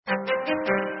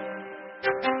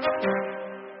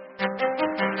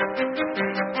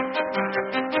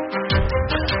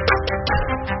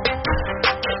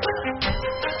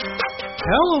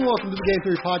welcome to the Game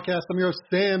Theory Podcast. I'm your host,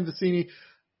 Sam Vicini.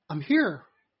 I'm here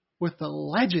with the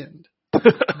legend,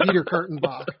 Dieter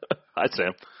Kurtenbach. Hi,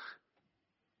 Sam.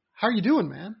 How are you doing,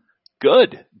 man?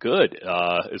 Good.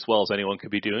 As well as anyone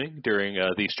could be doing during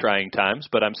these trying times,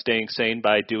 but I'm staying sane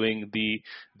by doing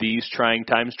these trying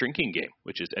times drinking game,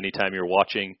 which is anytime you're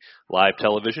watching live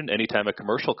television, anytime a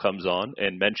commercial comes on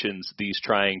and mentions these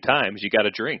trying times, you got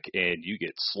to drink, and you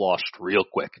get sloshed real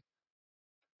quick.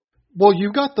 Well,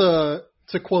 you got to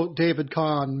quote David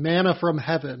Kahn, manna from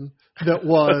heaven that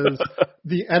was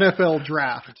the NFL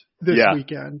draft this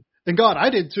weekend. And God, I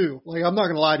did too. Like, I'm not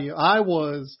going to lie to you. I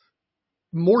was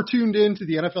more tuned into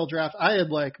the NFL draft. I had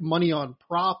money on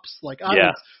props. I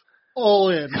was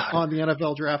all in on the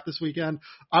NFL draft this weekend.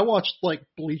 I watched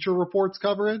Bleacher Report's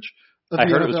coverage of the NFL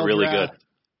draft. It was really good.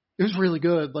 It was really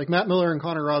good. Matt Miller and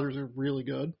Connor Rogers are really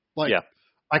good.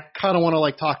 I kind of want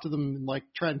to talk to them and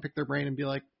try and pick their brain and be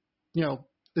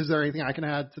is there anything I can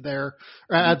add to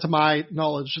add to my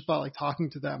knowledge just about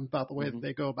talking to them about the way that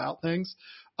they go about things.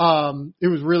 It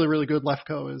was really, really good.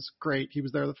 Lefko is great. He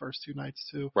was there the first two nights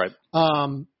too. Right.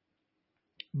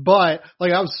 But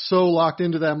I was so locked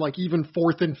into them, even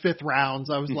fourth and fifth rounds,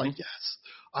 I was yes,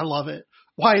 I love it.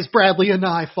 Why is Bradley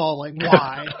Anae falling?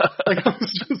 Why? I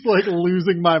was just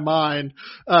losing my mind,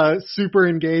 super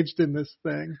engaged in this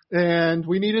thing. And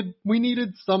we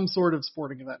needed some sort of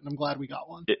sporting event, and I'm glad we got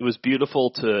one. It was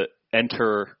beautiful to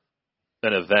enter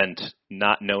an event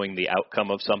not knowing the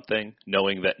outcome of something,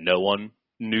 knowing that no one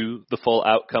knew the full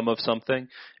outcome of something,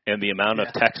 and the amount of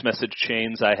text message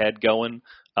chains I had going,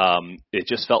 it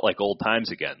just felt like old times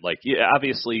again.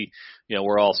 Obviously,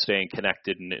 we're all staying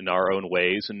connected in our own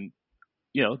ways, and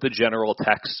the general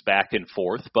texts back and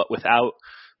forth, but without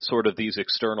sort of these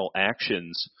external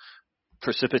actions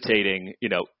precipitating,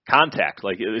 contact.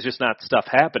 It was just not stuff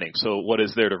happening. So what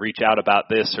is there to reach out about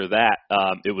this or that?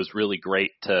 It was really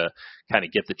great to kind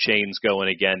of get the chains going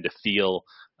again, to feel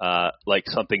like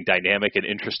something dynamic and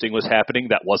interesting was happening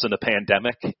that wasn't a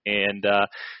pandemic. And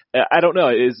I don't know,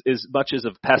 as much as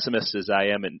of pessimist as I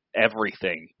am in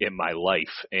everything in my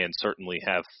life, and certainly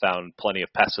have found plenty of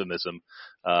pessimism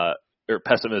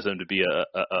to be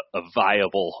a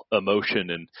viable emotion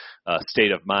and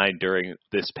state of mind during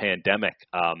this pandemic.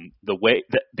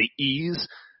 The ease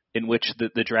in which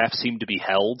the draft seemed to be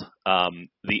held,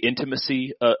 the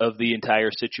intimacy of the entire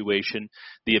situation,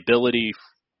 the ability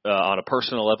on a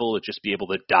personal level to just be able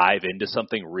to dive into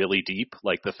something really deep,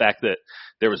 the fact that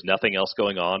there was nothing else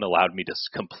going on allowed me to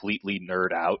completely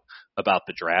nerd out about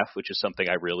the draft, which is something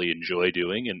I really enjoy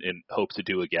doing and hope to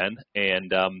do again.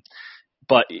 And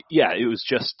but yeah, it was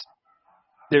just,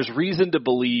 there's reason to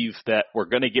believe that we're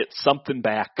going to get something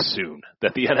back soon,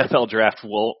 that the NFL draft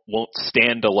won't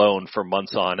stand alone for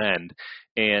months on end.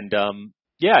 And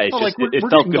it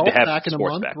felt good to have back in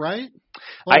sports a month, back. Right?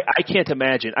 I can't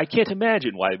imagine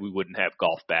why we wouldn't have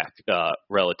golf back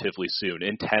relatively soon,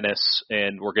 in tennis,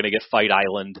 and we're going to get Fight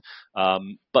Island.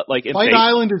 But Fight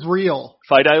Island is real.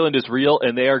 Fight Island is real,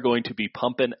 and they are going to be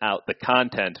pumping out the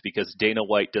content because Dana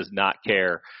White does not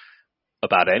care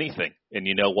about anything. And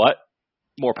you know what?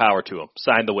 More power to him.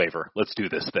 Sign the waiver. Let's do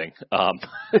this thing.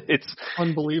 It's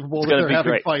unbelievable that they're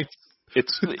having fights.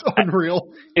 It's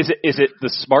unreal. Is it the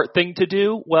smart thing to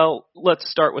do? Well, let's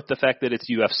start with the fact that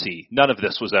it's UFC. None of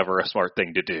this was ever a smart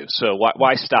thing to do. So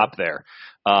why stop there?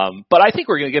 But I think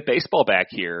we're going to get baseball back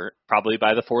here probably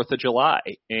by the 4th of July.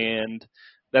 And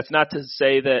that's not to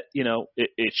say that,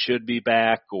 it should be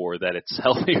back or that it's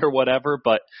healthy or whatever,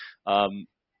 but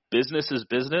business is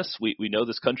business. We know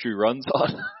this country runs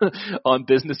on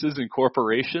businesses and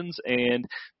corporations, and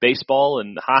baseball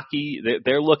and hockey,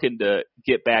 they're looking to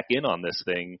get back in on this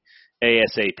thing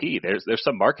ASAP. There's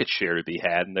some market share to be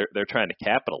had, and they're trying to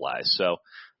capitalize. So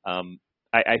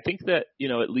I think that,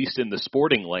 at least in the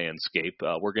sporting landscape,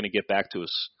 we're going to get back to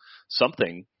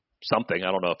something. I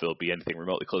don't know if it'll be anything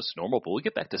remotely close to normal, but we'll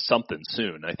get back to something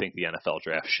soon. I think the NFL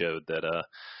draft showed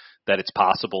that it's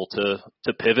possible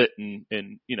to pivot and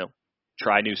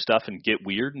try new stuff and get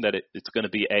weird, and that it's going to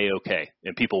be A-okay,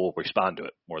 and people will respond to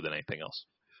it more than anything else.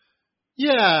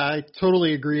 Yeah, I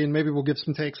totally agree, and maybe we'll give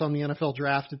some takes on the NFL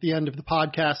draft at the end of the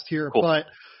podcast here. Cool. But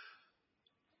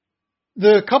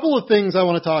the couple of things I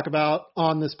want to talk about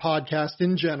on this podcast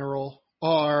in general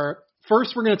are,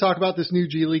 first, we're going to talk about this new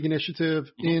G League initiative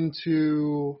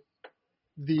into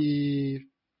the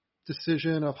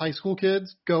decision of high school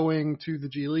kids going to the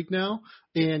G League now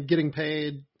and getting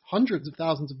paid hundreds of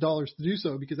thousands of dollars to do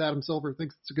so because Adam Silver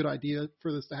thinks it's a good idea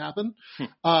for this to happen.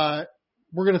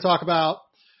 We're going to talk about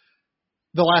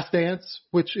The Last Dance,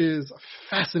 which is a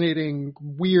fascinating,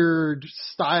 weird,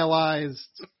 stylized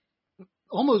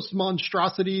almost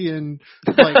monstrosity and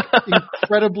like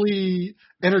incredibly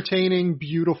entertaining,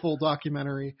 beautiful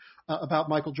documentary about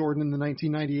Michael Jordan in the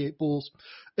 1998 Bulls.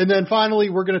 And then finally,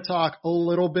 we're going to talk a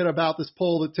little bit about this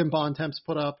poll that Tim Bontemps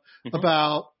put up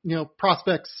about,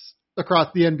 prospects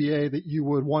across the NBA that you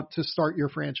would want to start your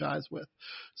franchise with.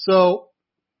 So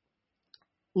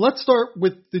let's start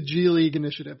with the G League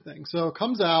initiative thing. So it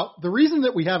comes out, the reason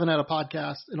that we haven't had a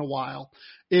podcast in a while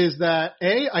is that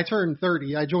I turned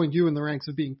 30. I joined you in the ranks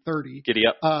of being 30. Giddy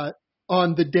up.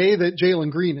 On the day that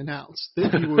Jalen Green announced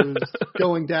that he was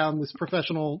going down this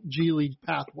professional G League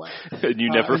pathway. And you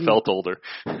never felt older.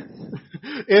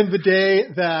 And the day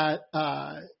that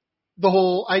the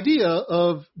whole idea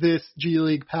of this G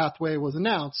League pathway was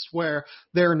announced, where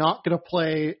they're not going to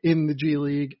play in the G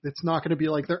League. It's not going to be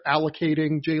like they're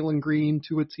allocating Jalen Green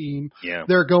to a team. Yeah.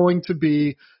 They're going to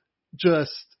be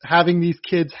just having these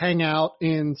kids hang out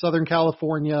in Southern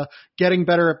California, getting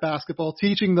better at basketball,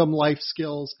 teaching them life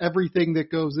skills, everything that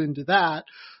goes into that,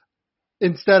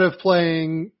 instead of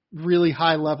playing really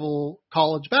high level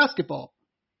college basketball.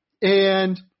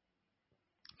 And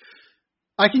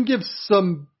I can give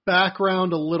some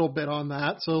background a little bit on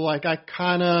that. So like I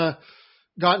kind of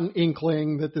got an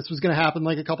inkling that this was going to happen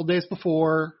like a couple days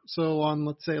before. So on,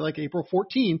 let's say like April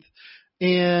 14th,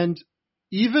 and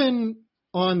even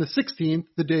on the 16th,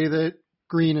 the day that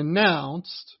Green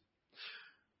announced,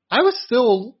 I was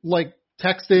still like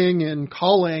texting and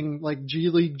calling like G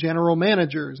League general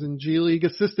managers and G League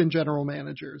assistant general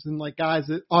managers and like guys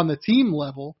on the team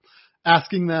level,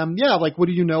 asking them, yeah, like, what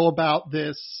do you know about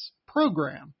this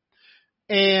program?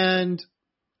 And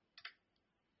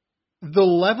the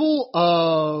level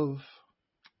of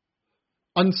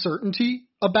uncertainty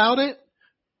about it,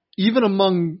 even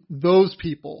among those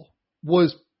people,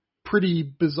 was pretty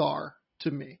bizarre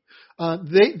to me.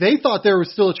 They thought there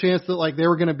was still a chance that like they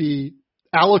were going to be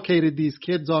allocated these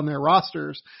kids on their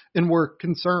rosters and were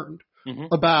concerned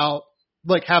about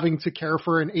like having to care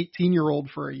for an 18-year-old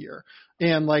for a year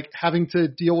and like having to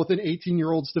deal with an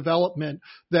 18-year-old's development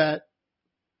that,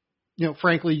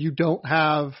 frankly, you don't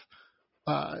have,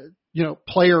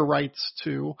 player rights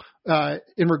to,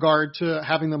 in regard to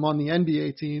having them on the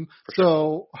NBA team.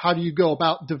 So how do you go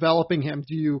about developing him?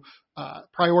 Do you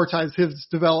prioritize his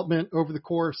development over the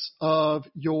course of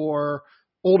your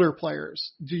older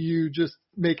players? Do you just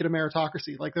make it a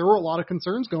meritocracy? Like there were a lot of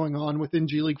concerns going on within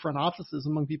G League front offices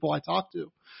among people I talked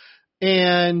to.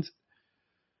 And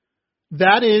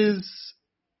that is,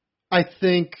 I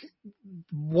think,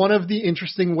 one of the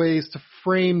interesting ways to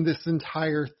frame this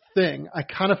entire thing. I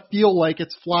kind of feel like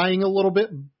it's flying a little bit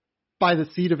by the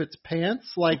seat of its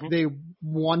pants. Like they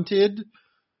wanted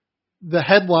the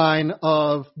headline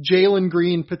of Jalen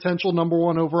Green, potential number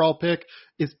 1 overall pick,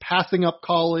 is passing up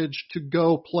college to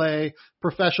go play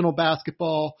professional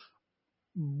basketball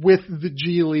with the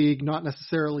G League, not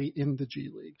necessarily in the G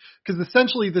League. Because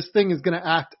essentially this thing is going to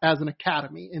act as an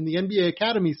academy. And the NBA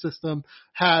academy system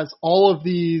has all of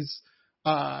these,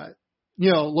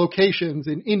 locations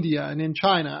in India and in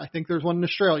China. I think there's one in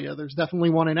Australia. There's definitely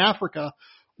one in Africa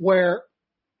where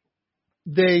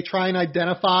they try and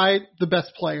identify the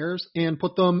best players and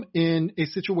put them in a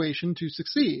situation to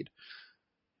succeed.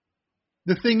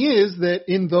 The thing is that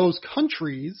in those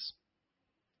countries,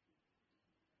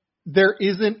 there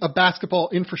isn't a basketball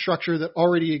infrastructure that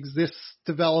already exists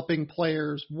developing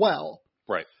players well.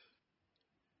 Right.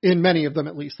 In many of them,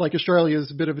 at least. Like Australia is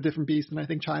a bit of a different beast, and I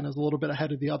think China is a little bit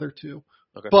ahead of the other two.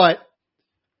 Okay. But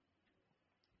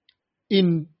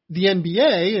in the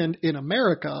NBA and in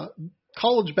America,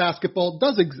 college basketball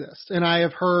does exist. And I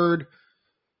have heard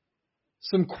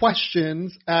some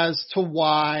questions as to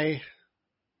why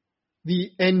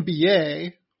the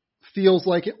NBA feels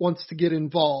like it wants to get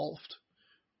involved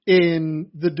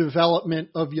in the development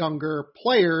of younger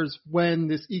players when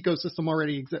this ecosystem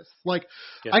already exists. Like,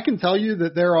 yeah. I can tell you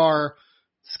that there are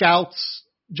scouts,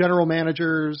 general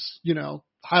managers,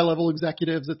 high-level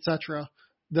executives, et cetera,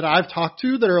 that I've talked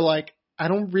to that are like, I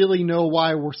don't really know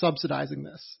why we're subsidizing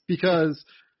this, because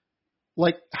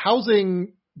like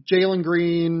housing Jalen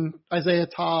Green, Isaiah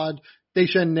Todd,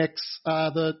 Daishen Nix,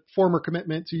 the former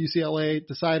commitment to UCLA,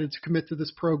 decided to commit to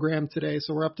this program today.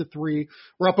 So we're up to 3.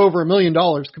 We're up over $1 million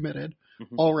committed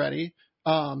already,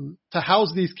 to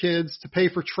house these kids, to pay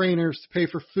for trainers, to pay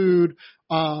for food,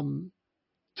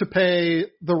 to pay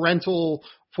the rental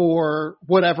for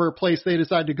whatever place they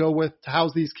decide to go with to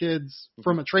house these kids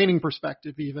from a training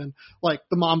perspective. Even like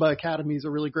the Mamba Academy is a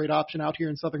really great option out here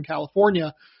in Southern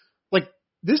California. Like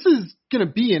this is going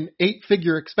to be an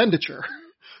 8-figure expenditure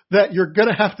that you're going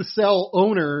to have to sell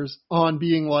owners on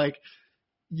being like,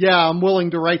 yeah, I'm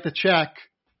willing to write the check,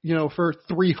 for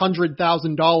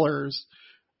 $300,000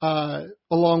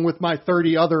 along with my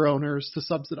 30 other owners to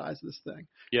subsidize this thing.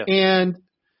 Yeah. And,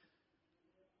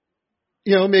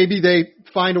 maybe they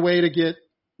find a way to get,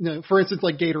 for instance,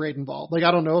 like Gatorade involved. Like,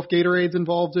 I don't know if Gatorade's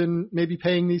involved in maybe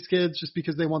paying these kids just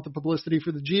because they want the publicity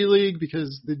for the G League,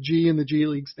 because the G in the G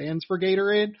League stands for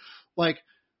Gatorade. Like,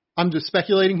 I'm just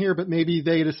speculating here, but maybe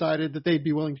they decided that they'd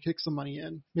be willing to kick some money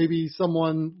in. Maybe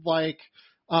someone like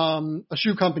a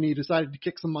shoe company decided to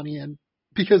kick some money in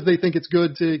because they think it's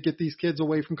good to get these kids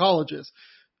away from colleges.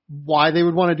 Why they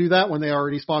would want to do that when they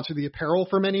already sponsor the apparel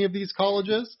for many of these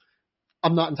colleges,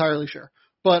 I'm not entirely sure.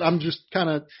 But I'm just kind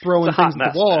of throwing things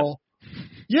at the wall. Man.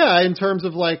 Yeah, in terms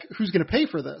of like, who's going to pay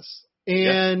for this?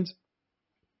 And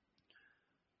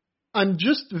I'm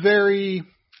just very,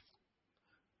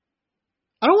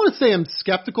 I don't want to say I'm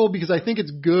skeptical, because I think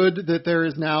it's good that there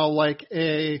is now like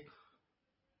a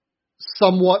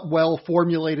somewhat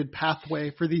well-formulated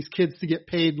pathway for these kids to get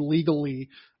paid legally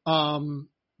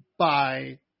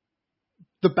by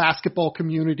the basketball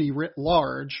community writ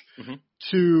large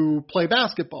to play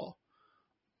basketball.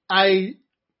 I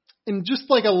am just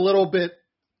like a little bit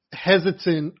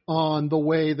hesitant on the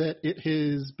way that it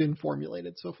has been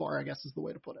formulated so far, I guess is the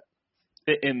way to put it.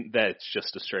 And that's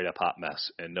just a straight up hot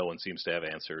mess, and no one seems to have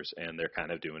answers, and they're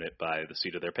kind of doing it by the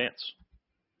seat of their pants.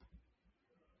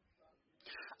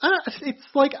 It's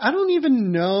like, I don't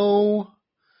even know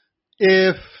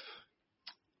if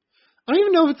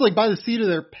it's like by the seat of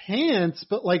their pants,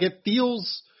 but like it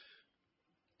feels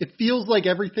like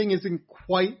everything isn't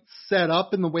quite set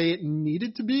up in the way it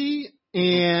needed to be,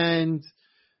 and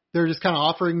they're just kind of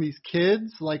offering these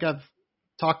kids, like I've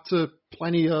talked to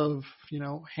plenty of,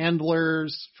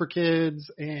 handlers for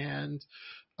kids and,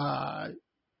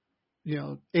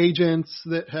 agents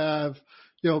that have,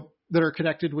 that are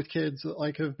connected with kids that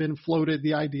like have been floated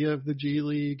the idea of the G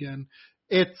League. And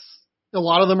it's, a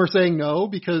lot of them are saying no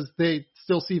because they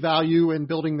still see value in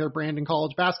building their brand in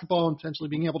college basketball and potentially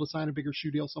being able to sign a bigger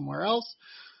shoe deal somewhere else.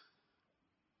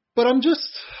 But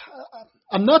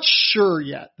I'm not sure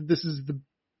yet that this is the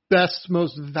best,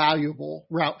 most valuable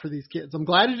route for these kids. I'm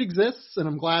glad it exists, and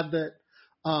I'm glad that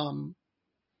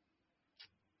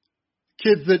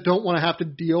kids that don't want to have to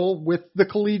deal with the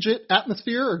collegiate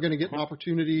atmosphere are going to get an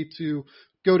opportunity to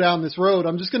go down this road.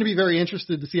 I'm just going to be very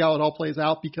interested to see how it all plays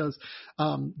out, because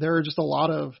there are a lot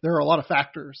of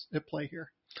factors at play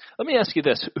here. Let me ask you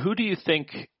this. Who do you think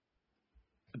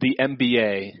the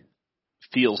NBA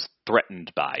feels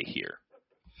threatened by here?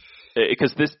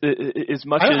 Because this, as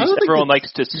much as everyone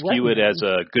likes to skew it as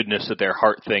a goodness of their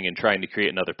heart thing and trying to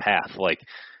create another path, like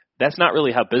that's not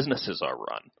really how businesses are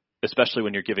run, especially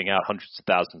when you're giving out hundreds of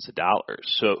thousands of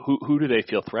dollars. So who do they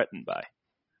feel threatened by?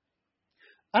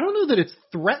 I don't know that it's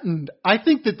threatened. I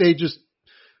think that they just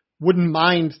wouldn't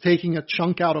mind taking a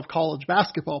chunk out of college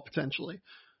basketball potentially.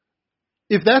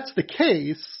 If that's the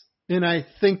case, and I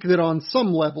think that on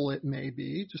some level it may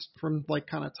be, just from like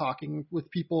kind of talking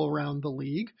with people around the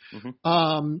league.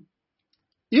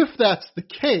 If that's the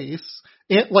case,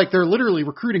 and like they're literally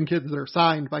recruiting kids that are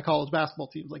signed by college basketball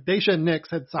teams. Like Daishen Nix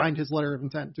had signed his letter of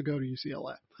intent to go to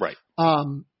UCLA. Right.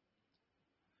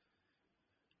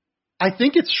 I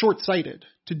think it's short-sighted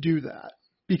to do that,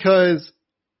 because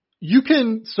you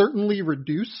can certainly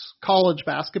reduce college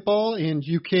basketball and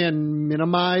you can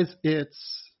minimize its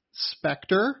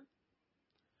specter,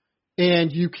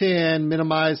 and you can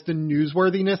minimize the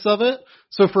newsworthiness of it.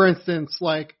 So for instance,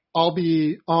 like I'll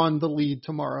be on The Lead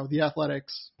tomorrow, the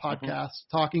Athletics podcast,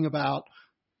 talking about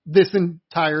this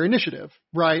entire initiative,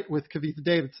 right, with Kavitha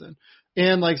Davidson.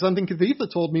 And like something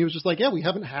Kavitha told me was just like, yeah, we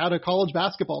haven't had a college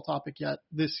basketball topic yet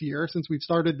this year since we've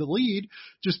started The Lead,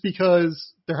 just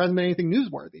because there hasn't been anything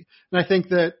newsworthy. And I think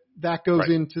that goes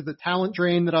into the talent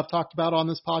drain that I've talked about on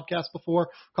this podcast before.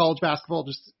 College basketball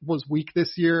just was weak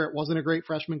this year. It wasn't a great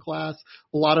freshman class.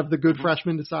 A lot of the good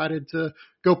freshmen decided to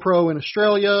go pro in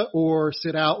Australia or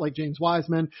sit out, like James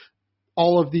Wiseman.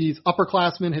 All of these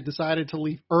upperclassmen had decided to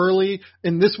leave early,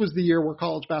 and this was the year where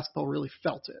college basketball really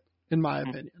felt it, in my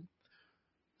opinion.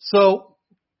 So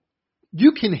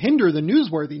you can hinder the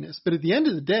newsworthiness, but at the end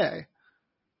of the day,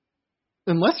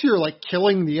 unless you're like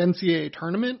killing the NCAA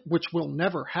tournament, which will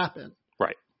never happen,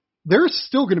 right? There's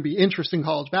still going to be interest in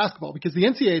college basketball, because the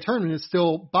NCAA tournament is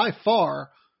still by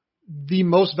far the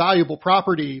most valuable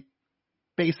property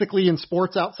basically in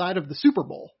sports outside of the Super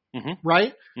Bowl,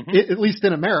 right? At least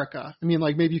in America. I mean,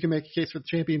 like maybe you can make a case for the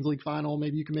Champions League final.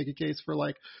 Maybe you can make a case for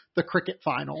like the cricket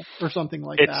final or something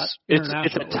like that.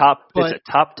 It's a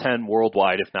top 10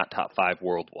 worldwide, if not top 5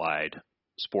 worldwide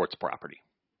sports property.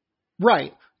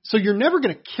 Right. So you're never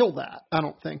going to kill that, I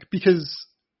don't think, because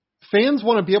fans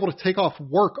want to be able to take off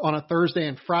work on a Thursday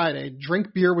and Friday,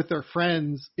 drink beer with their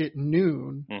friends at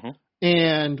noon,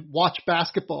 and watch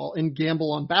basketball and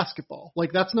gamble on basketball.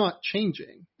 Like, that's not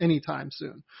changing anytime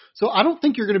soon. So I don't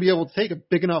think you're going to be able to take a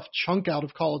big enough chunk out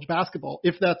of college basketball,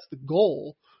 if that's the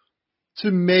goal, to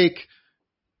make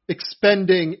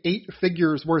expending 8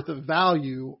 figures worth of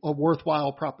value a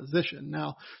worthwhile proposition.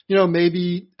 Now,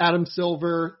 maybe Adam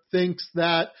Silver thinks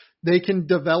that they can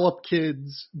develop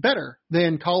kids better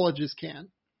than colleges can.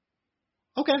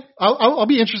 Okay, I'll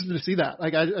be interested to see that.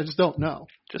 Like, I just don't know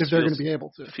if they're going to be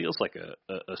able to. It feels like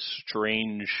a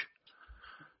strange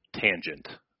tangent.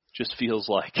 Just feels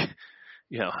like,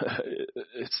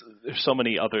 there's so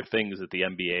many other things that the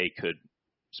NBA could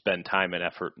spend time and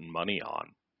effort and money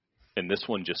on, and this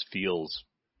one just feels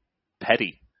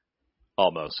petty,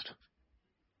 almost.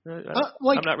 I'm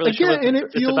not really sure what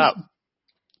it's about.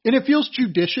 And it feels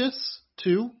judicious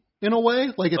too, in a way.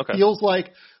 Like, it feels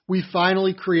like we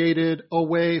finally created a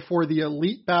way for the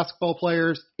elite basketball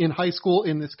players in high school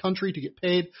in this country to get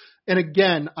paid. And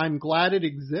again, I'm glad it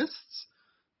exists,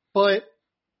 but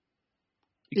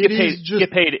get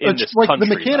paid in this country.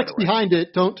 The mechanics behind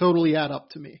it don't totally add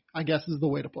up to me, I guess is the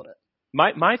way to put it.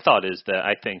 My thought is that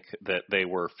I think that they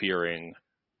were fearing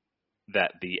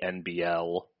that the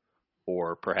NBL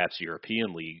or perhaps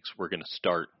European leagues were going to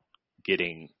start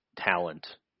getting talent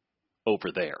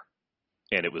over there,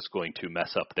 and it was going to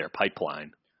mess up their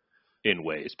pipeline in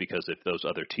ways, because if those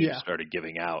other teams started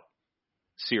giving out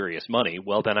serious money,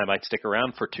 well, then I might stick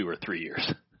around for 2 or 3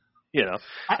 years.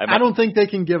 I don't think they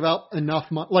can give out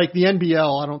enough money. Like the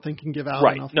NBL, I don't think can give out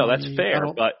enough money. No, that's fair.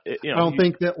 I don't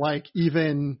think that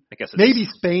even maybe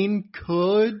Spain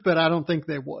could, but I don't think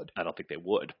they would. I don't think they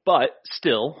would. But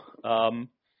still,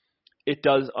 it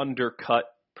does undercut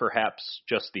perhaps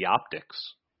just the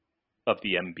optics of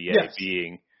the NBA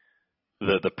being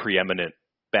the preeminent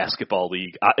basketball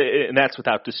league. And that's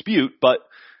without dispute. But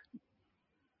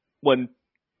when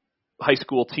high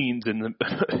school teens in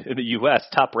the U.S.,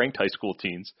 top-ranked high school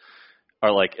teens,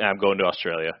 are like, I'm going to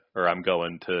Australia, or I'm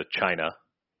going to China,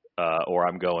 or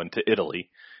I'm going to Italy.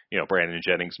 Brandon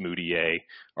Jennings, Moutier,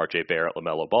 R.J. Barrett,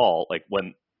 LaMelo Ball. Like,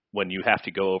 when you have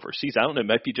to go overseas, I don't know, it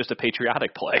might be just a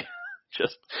patriotic play.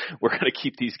 Just, we're going to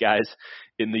keep these guys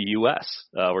in the U.S.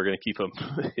 We're going to keep them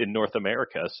in North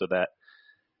America, so that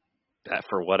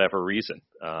for whatever reason.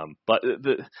 But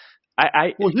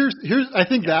I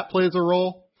think that plays a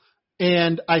role.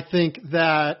 And I think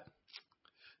that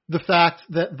the fact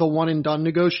that the one and done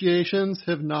negotiations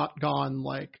have not gone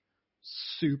like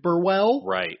super well.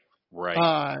 Right.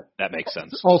 That makes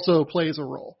sense. Also plays a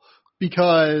role,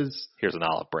 because here's an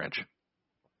olive branch.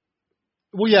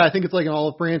 Well, yeah, I think it's like an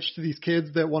olive branch to these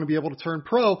kids that want to be able to turn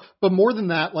pro. But more than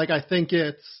that, like, I think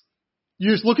you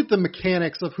just look at the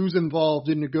mechanics of who's involved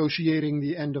in negotiating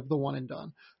the end of the one and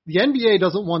done. The NBA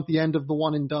doesn't want the end of the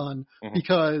one and done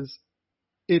because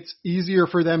it's easier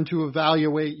for them to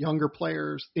evaluate younger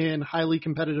players in highly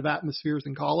competitive atmospheres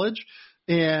in college,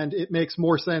 and it makes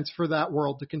more sense for that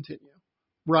world to continue,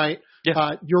 right?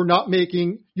 Yeah.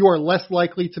 You are less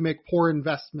likely to make poor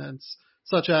investments,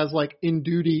 such as like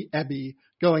Ndudi Ebi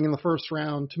going in the first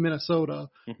round to Minnesota,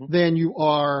 than you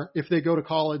are if they go to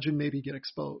college and maybe get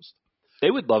exposed.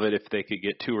 They would love it if they could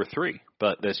get 2 or 3,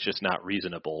 but that's just not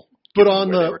reasonable. But on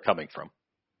where they were coming from.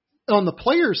 On the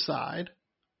players' side,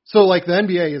 so like the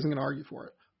NBA isn't going to argue for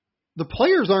it. The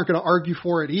players aren't going to argue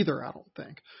for it either, I don't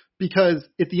think. Because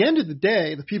at the end of the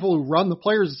day, the people who run the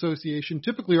Players Association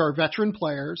typically are veteran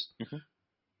players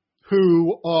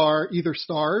who are either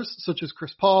stars, such as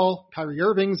Chris Paul, Kyrie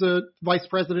Irving's a vice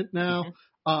president now.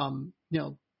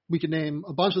 We could name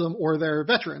a bunch of them, or they're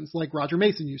veterans like Roger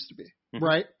Mason used to be,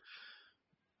 right?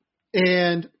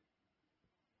 And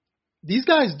these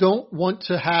guys don't want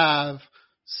to have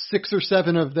 6 or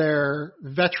 7 of their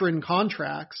veteran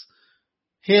contracts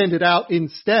handed out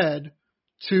instead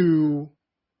to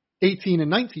 18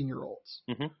 and 19-year-olds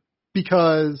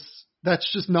because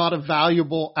that's just not a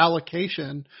valuable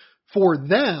allocation for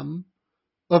them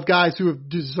of guys who have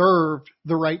deserved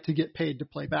the right to get paid to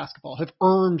play basketball, have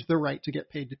earned the right to get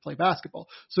paid to play basketball.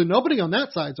 So nobody on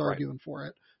that side's arguing for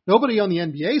it. Nobody on the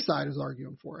NBA side is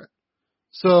arguing for it.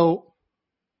 So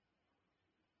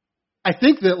I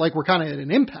think that like we're kind of at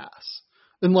an impasse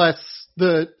unless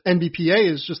the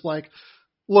NBPA is just like,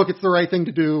 look, it's the right thing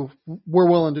to do. We're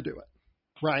willing to do it.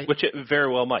 Right. Which it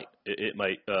very well might. It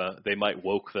might, they might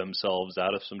woke themselves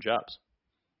out of some jobs.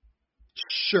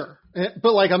 Sure.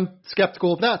 But like, I'm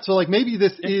skeptical of that. So like, maybe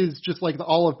this is just like the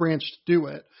olive branch to do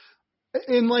it.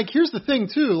 And like, here's the thing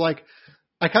too, like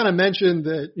I kind of mentioned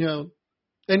that,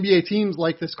 NBA teams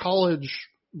like this college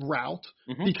route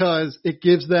because it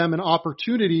gives them an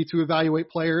opportunity to evaluate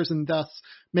players and thus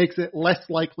makes it less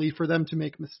likely for them to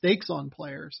make mistakes on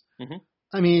players.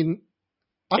 I mean,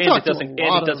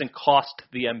 it doesn't cost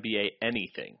the NBA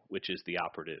anything, which is the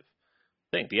operative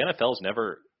thing. The NFL's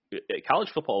college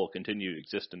football will continue to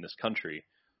exist in this country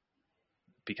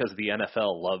because the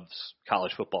NFL loves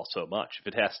college football so much.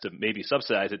 If it has to maybe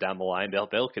subsidize it down the line,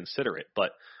 they'll consider it.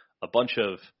 But a bunch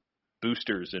of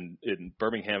boosters in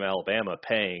Birmingham, Alabama,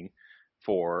 paying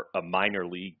for a minor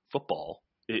league football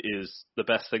is the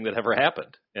best thing that ever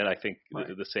happened. And I think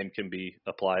the same can be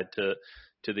applied to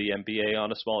the NBA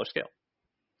on a smaller scale.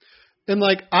 And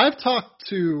like, I've talked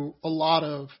to a lot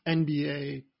of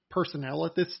NBA personnel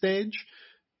at this stage,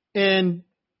 and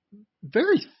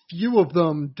very few of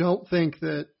them don't think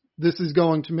that this is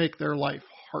going to make their life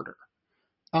harder.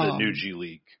 The new G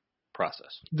League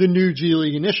process. The new G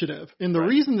League initiative. And the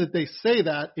reason that they say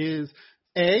that is,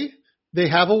 A, they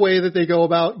have a way that they go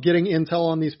about getting intel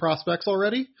on these prospects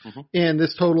already, and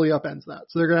this totally upends that.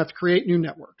 So they're going to have to create new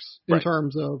networks in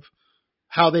terms of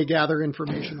how they gather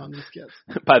information on these kids.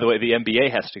 By the way, the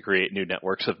NBA has to create new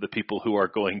networks of the people who are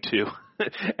going to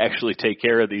actually take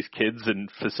care of these kids and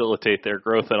facilitate their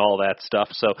growth and all that stuff.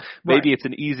 So maybe it's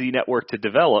an easy network to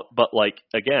develop, but like,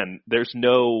 again, there's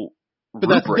no But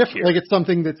that's different. Here. Like, it's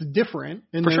something that's different,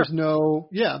 and there's no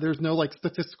like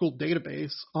statistical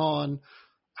database on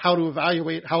how to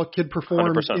evaluate how a kid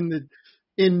performs 100%.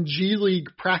 in G League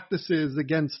practices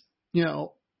against,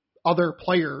 other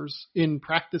players in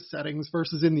practice settings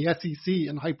versus in the SEC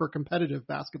in hyper competitive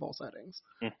basketball settings.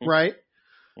 Right?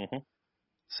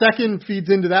 Second feeds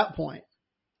into that point.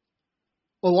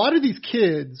 A lot of these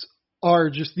kids are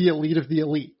just the elite of the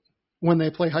elite when they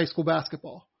play high school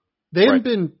basketball. They haven't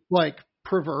been, like,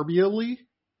 proverbially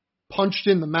punched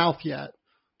in the mouth yet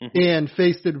and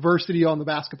faced adversity on the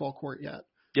basketball court yet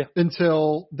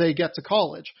until they get to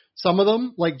college. Some of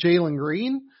them, like Jalen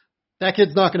Green, that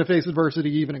kid's not going to face adversity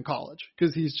even in college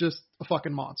because he's just a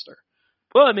fucking monster.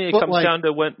 Well, I mean, it comes down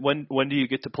to when do you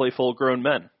get to play full-grown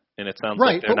men? And it sounds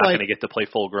like they're not going to get to play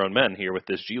full-grown men here with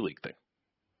this G League thing.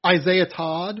 Isaiah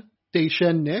Todd,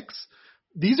 Daishen Nix,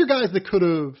 these are guys that could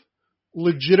have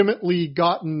legitimately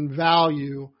gotten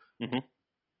value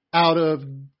out of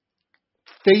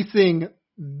facing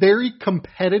very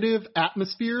competitive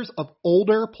atmospheres of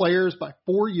older players by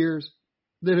 4 years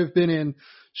that have been in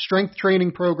strength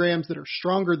training programs that are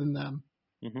stronger than them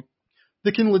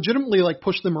that can legitimately like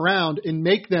push them around and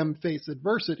make them face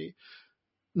adversity.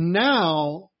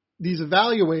 Now these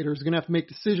evaluators are going to have to make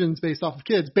decisions based off of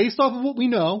kids, based off of what we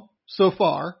know so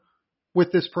far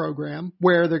with this program,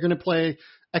 where they're going to play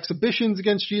exhibitions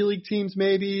against G League teams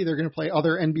maybe. They're going to play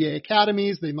other NBA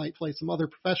academies. They might play some other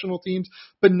professional teams.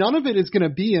 But none of it is going to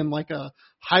be in like a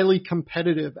highly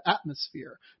competitive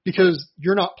atmosphere because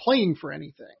you're not playing for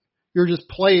anything. You're just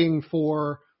playing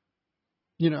for,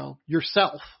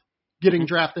 yourself getting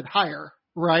drafted higher,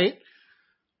 right?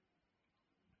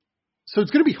 So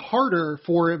it's going to be harder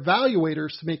for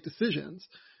evaluators to make decisions.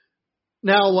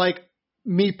 Now, like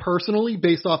me personally,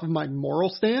 based off of my moral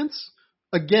stance,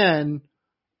 again,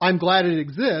 I'm glad it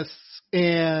exists,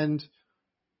 and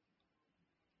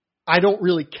I don't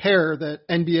really care that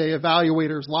NBA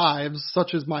evaluators' lives,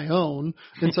 such as my own,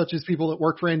 and such as people that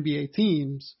work for NBA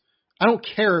teams, I don't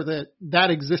care that that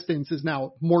existence is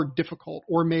now more difficult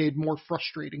or made more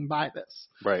frustrating by this.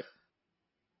 Right.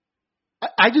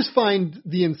 I just find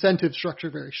the incentive structure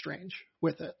very strange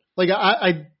with it. Like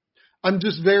I'm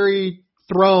just very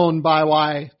thrown by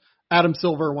why Adam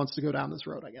Silver wants to go down this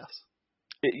road, I guess.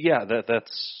 Yeah,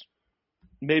 that's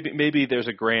maybe there's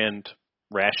a grand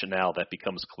rationale that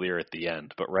becomes clear at the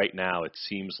end, but right now it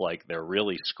seems like they're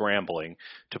really scrambling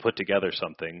to put together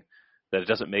something that it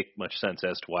doesn't make much sense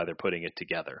as to why they're putting it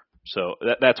together. So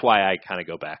that's why I kind of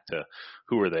go back to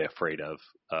who are they afraid of?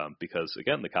 Because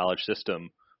again, the college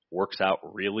system works out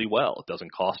really well. It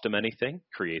doesn't cost them anything,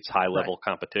 creates high-level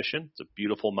competition. It's a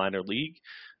beautiful minor league.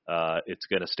 It's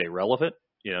going to stay relevant.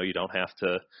 You don't have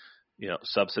to,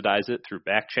 subsidize it through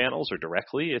back channels or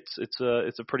directly. It's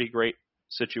a pretty great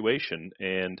situation.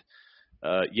 And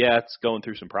it's going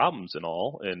through some problems and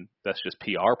all, and that's just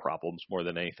PR problems more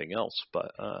than anything else.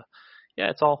 But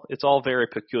it's all very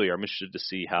peculiar. I'm interested to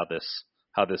see how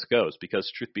this goes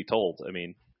because, truth be told, I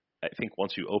mean, I think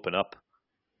once you open up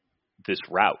this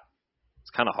route, it's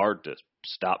kind of hard to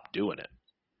stop doing it,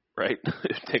 right?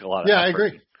 It'd take a lot of effort. I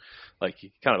agree. Like,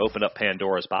 you kind of open up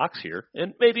Pandora's box here,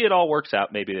 and maybe it all works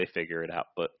out. Maybe they figure it out.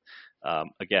 But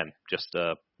again, just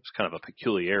it's kind of a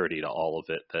peculiarity to all of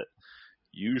it that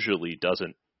usually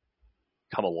doesn't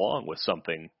come along with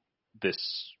something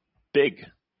this big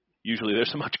Usually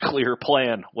there's a much clearer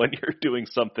plan when you're doing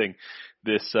something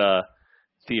this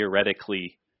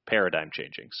theoretically paradigm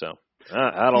changing. So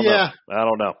I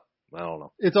don't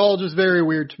know. It's all just very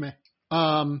weird to me.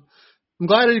 I'm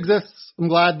glad it exists. I'm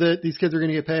glad that these kids are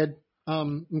going to get paid.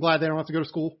 I'm glad they don't have to go to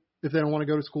school if they don't want to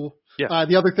go to school. Yeah.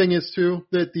 The other thing is too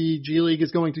that the G League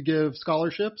is going to give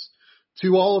scholarships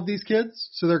to all of these kids,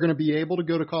 so they're going to be able to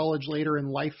go to college later in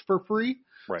life for free.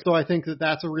 Right. So I think that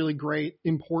that's a really great,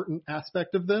 important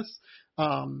aspect of this.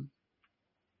 But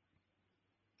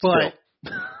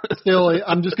still,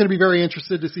 I'm just going to be very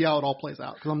interested to see how it all plays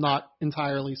out, because I'm not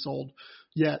entirely sold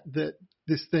yet that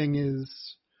this thing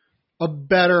is a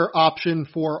better option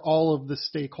for all of the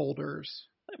stakeholders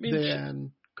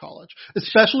than college,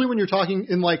 especially when you're talking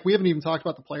in, like, we haven't even talked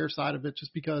about the player side of it,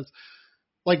 just because,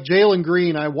 like, Jalen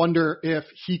Green, I wonder if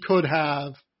he could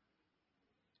have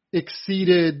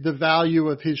exceeded the value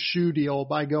of his shoe deal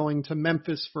by going to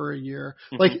Memphis for a year.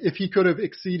 Mm-hmm. Like, if he could have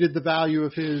exceeded the value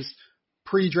of his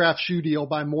pre-draft shoe deal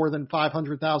by more than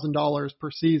 $500,000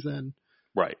 per season.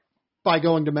 Right. By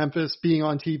going to Memphis, being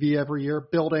on TV every year,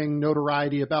 building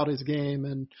notoriety about his game,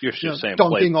 and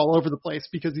dunking all over the place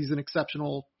because he's an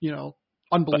exceptional,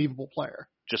 unbelievable player.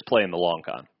 Just playing the long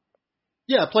con.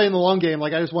 Yeah, playing the long game.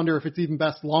 Like, I just wonder if it's even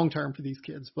best long term for these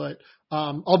kids. But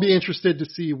I'll be interested to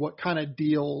see what kind of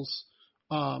deals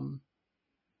in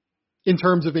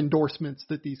terms of endorsements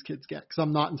that these kids get, because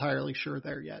I'm not entirely sure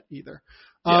there yet either.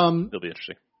 Yeah, it'll be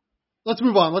interesting. Let's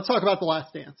move on. Let's talk about The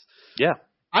Last Dance. Yeah.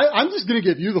 I'm just going to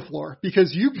give you the floor,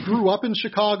 because you grew up in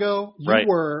Chicago. You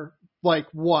were, like,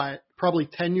 what, probably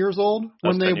 10 years old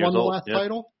when they won the last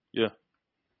title? Yeah.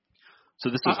 So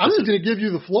I'm just going to give you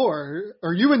the floor.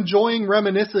 Are you enjoying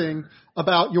reminiscing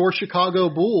about your Chicago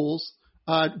Bulls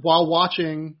while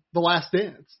watching The Last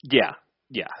Dance? Yeah.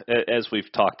 Yeah. As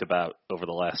we've talked about over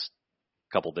the last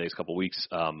couple weeks,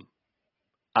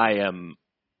 I am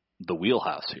the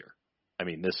wheelhouse here. I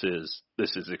mean, this is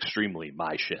extremely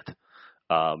my shit.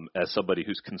 As somebody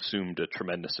who's consumed a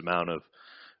tremendous amount of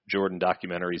Jordan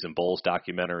documentaries and Bulls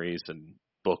documentaries and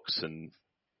books and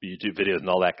YouTube videos and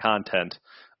all that content,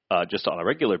 just on a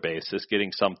regular basis,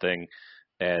 getting something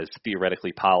as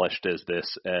theoretically polished as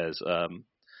this, it's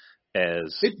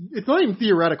not even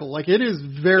theoretical. Like, it is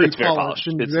very polished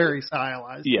and very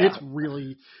stylized. Yeah. It's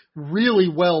really, really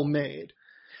well made.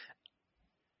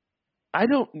 I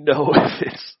don't know if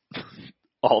it's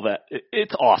all that.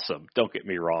 It's awesome. Don't get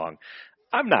me wrong.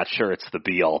 I'm not sure it's the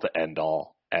be all to end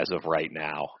all as of right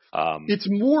now. It's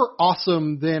more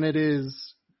awesome than it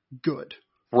is good.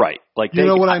 Right. Like, you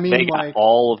know what I mean? They got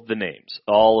all of the names,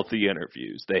 all of the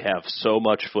interviews. They have so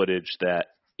much footage that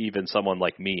even someone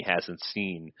like me hasn't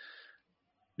seen,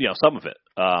 some of it.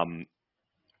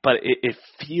 But it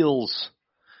feels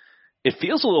a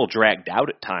little dragged out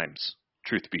at times,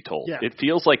 truth be told. Yeah. It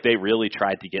feels like they really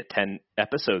tried to get 10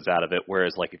 episodes out of it,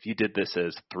 whereas, like, if you did this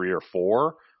as 3 or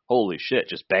 4, holy shit,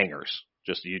 just bangers.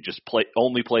 You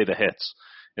only play the hits,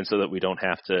 and so that we don't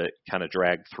have to kind of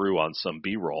drag through on some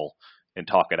B-roll and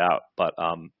talk it out. But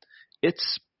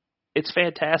it's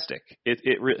fantastic.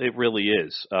 It really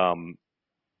is.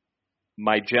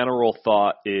 My general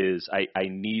thought is I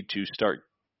need to start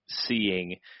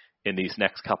seeing in these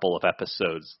next couple of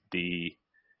episodes the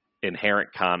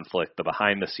inherent conflict, the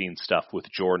behind the scenes stuff with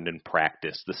Jordan in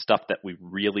practice, the stuff that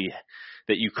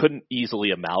you couldn't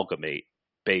easily amalgamate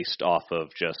based off of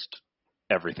just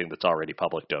everything that's already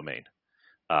public domain.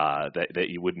 That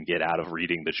you wouldn't get out of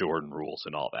reading the Jordan rules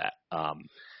and all that.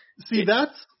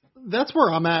 That's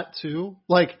where I'm at too.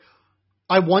 Like,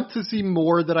 I want to see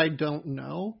more that I don't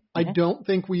know. Mm-hmm. I don't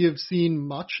think we have seen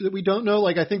much that we don't know.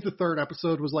 Like, I think the 3rd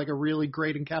episode was, like, a really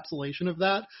great encapsulation of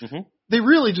that. Mm-hmm. They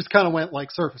really just kind of went,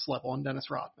 like, surface level on Dennis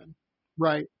Rodman,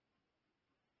 right?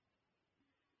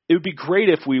 It would be great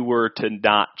if we were to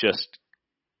not just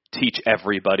teach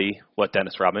everybody what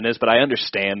Dennis Rodman is, but I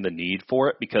understand the need for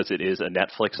it because it is a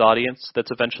Netflix audience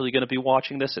that's eventually going to be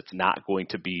watching this. It's not going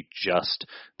to be just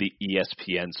the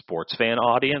ESPN sports fan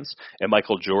audience, and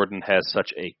Michael Jordan has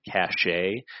such a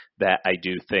cachet that I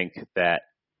do think that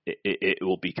it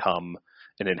will become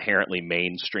an inherently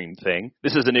mainstream thing.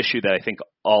 This is an issue that I think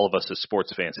all of us as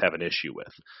sports fans have an issue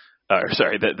with,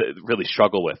 that really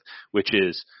struggle with, which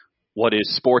is what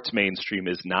is sports mainstream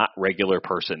is not regular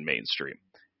person mainstream.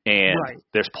 And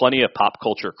There's plenty of pop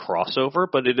culture crossover,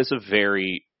 but it is a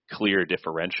very clear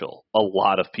differential. A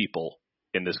lot of people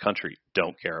in this country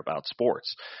don't care about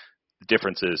sports. The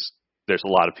difference is there's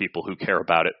a lot of people who care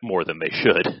about it more than they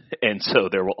should. And so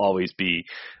there will always be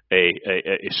a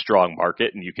strong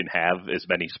market, and you can have as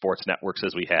many sports networks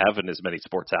as we have and as many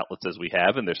sports outlets as we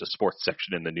have. And there's a sports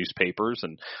section in the newspapers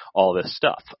and all this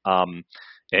stuff.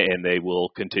 and they will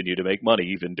continue to make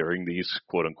money even during these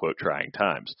quote unquote trying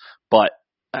times. But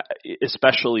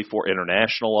especially for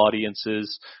international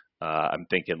audiences, I'm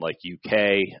thinking like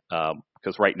UK,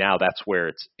 because right now that's where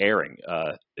it's airing.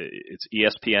 It's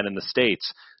ESPN in the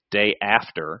States day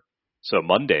after, so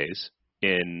Mondays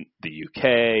in the UK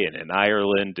and in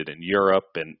Ireland and in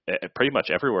Europe and pretty much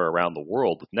everywhere around the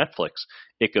world with Netflix,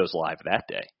 it goes live that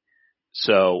day.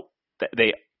 So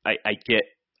I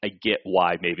get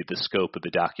why maybe the scope of the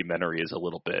documentary is a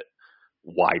little bit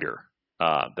wider,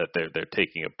 that they're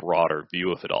taking a broader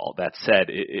view of it all. That said,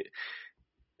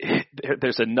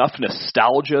 there's enough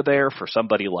nostalgia there for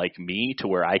somebody like me to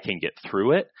where I can get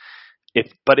through it.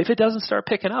 But if it doesn't start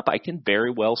picking up, I can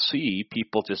very well see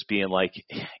people just being like,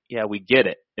 yeah, we get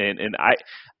it. And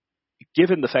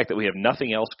given the fact that we have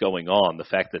nothing else going on, the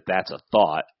fact that that's a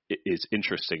thought is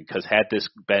interesting, because had this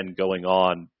been going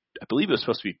on, I believe it was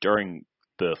supposed to be during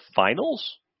the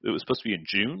finals. It was supposed to be in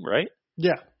June, right?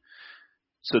 Yeah.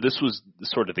 So this was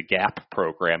sort of the gap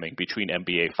programming between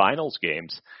NBA finals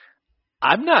games.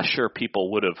 I'm not sure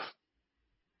people would have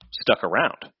stuck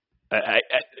around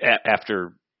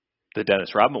after the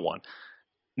Dennis Rodman one.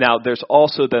 Now, there's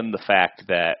also then the fact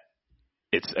that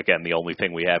it's, again, the only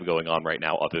thing we have going on right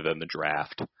now other than the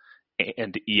draft,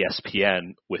 and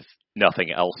ESPN with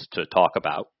nothing else to talk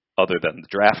about other than the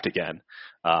draft again,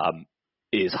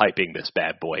 is hyping this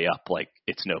bad boy up like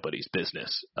it's nobody's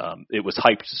business. It was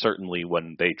hyped certainly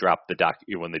when they dropped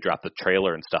the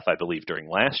trailer and stuff, I believe, during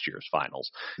last year's finals.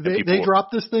 They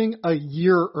dropped this thing a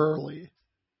year early.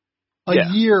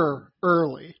 A year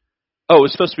early. Oh, it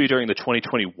was supposed to be during the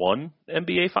 2021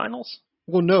 NBA finals?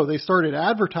 Well, no, they started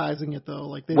advertising it though.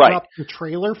 Like they dropped the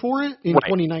trailer for it in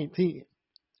 2019.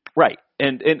 Right.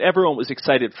 And everyone was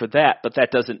excited for that, but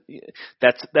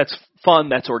that's fun,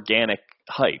 that's organic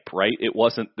hype, right? It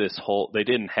wasn't this whole, they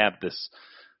didn't have this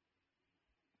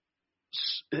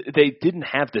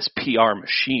PR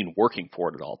machine working for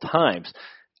it at all times.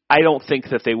 I don't think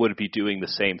that they would be doing the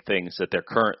same things that they're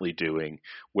currently doing,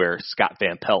 where Scott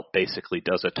Van Pelt basically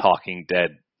does a Talking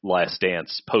Dead Last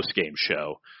Dance post-game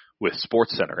show with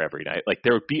SportsCenter every night. Like,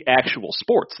 there would be actual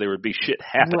sports. There would be shit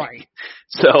happening. Right.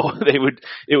 So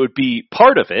it would be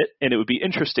part of it, and it would be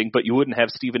interesting, but you wouldn't have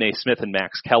Stephen A. Smith and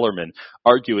Max Kellerman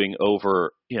arguing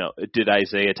over, did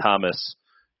Isaiah Thomas,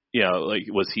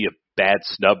 was he a bad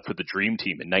snub for the Dream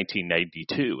Team in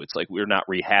 1992? It's like we're not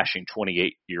rehashing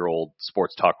 28-year-old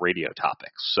sports talk radio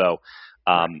topics. So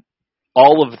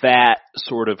all of that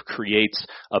sort of creates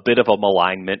a bit of a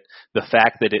malignment. The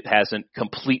fact that it hasn't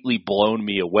completely blown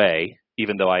me away,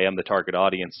 even though I am the target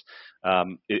audience,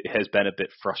 it has been a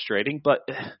bit frustrating. But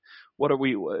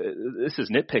this is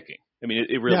nitpicking. I mean,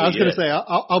 it really is. Yeah, I was going to say,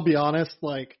 I'll be honest,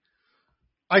 like,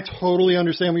 I totally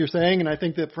understand what you're saying, and I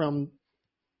think that from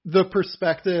the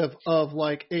perspective of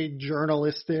like a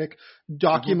journalistic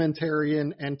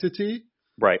documentarian entity,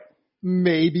 right?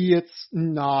 Maybe it's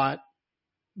not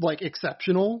like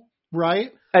exceptional,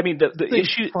 right? I mean, the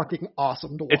issue is fucking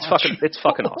awesome to watch. It's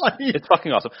fucking awesome. It's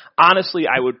fucking awesome. Honestly,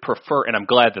 I would prefer, and I'm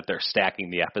glad that they're stacking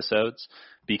the episodes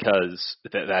because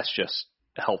that's just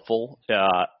helpful.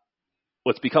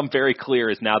 What's become very clear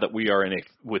is now that we are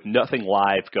with nothing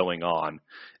live going on,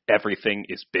 everything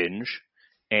is binge.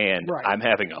 And right. I'm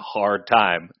having a hard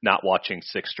time not watching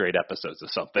 6 straight episodes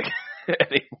of something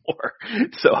anymore.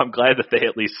 So I'm glad that they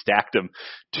at least stacked them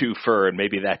 2 for, and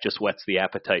maybe that just whets the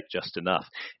appetite just enough.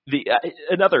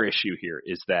 Another issue here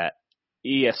is that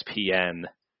ESPN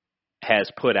has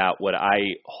put out what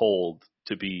I hold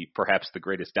to be perhaps the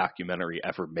greatest documentary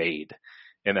ever made,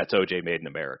 and that's O.J. Made in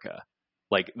America.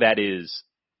 Like, that is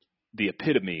the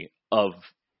epitome of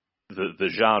the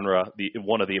genre,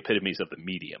 one of the epitomes of the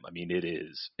medium. I mean, it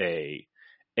is a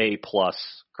A+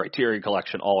 Criterion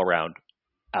Collection all around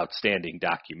outstanding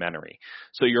documentary.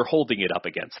 So you're holding it up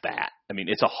against that. I mean,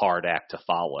 it's a hard act to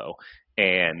follow,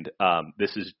 and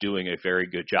this is doing a very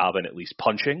good job in at least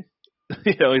punching.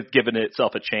 It's given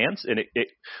itself a chance, and it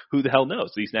who the hell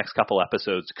knows? These next couple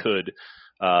episodes could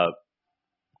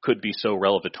be so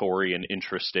revelatory and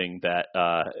interesting that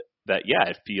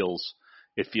it feels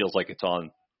like it's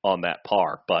on that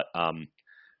par. But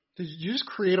did you just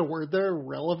create a word there,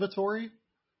 revelatory?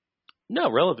 No,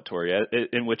 revelatory,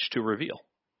 in which to reveal.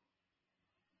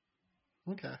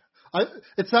 Okay.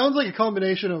 It sounds like a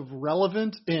combination of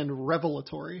relevant and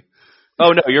revelatory.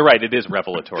 Oh no, you're right. It is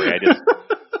revelatory.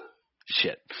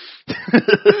 Shit. No,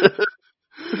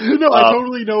 I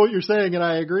totally know what you're saying, and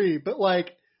I agree. But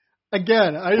like,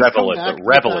 again, I just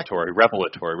revelatory.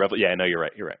 Yeah, I know you're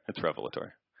right. It's revelatory.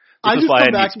 I just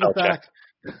come back to the fact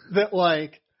that,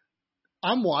 like,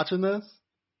 I'm watching this,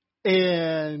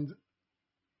 and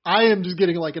I am just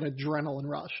getting like an adrenaline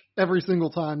rush every single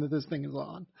time that this thing is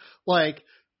on. Like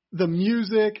the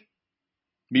music's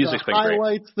been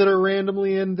highlights great. that are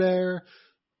randomly in there.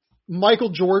 Michael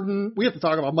Jordan, we have to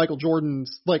talk about Michael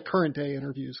Jordan's like current day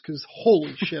interviews because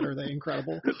holy shit are they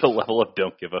incredible. The level of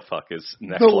don't give a fuck is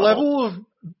next level. The level of,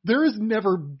 there has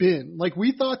never been, like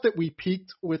we thought that we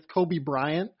peaked with Kobe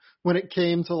Bryant when it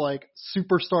came to like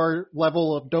superstar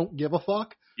level of don't give a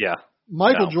fuck. Yeah.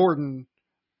 Michael Jordan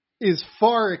is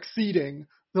far exceeding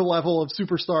the level of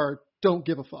superstar don't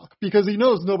give a fuck because he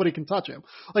knows nobody can touch him.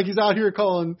 Like he's out here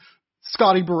calling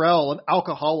Scotty Burrell an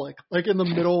alcoholic, like in the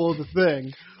middle of the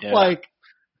thing. Yeah. Like,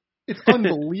 it's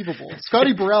unbelievable.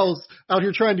 Scotty Burrell's out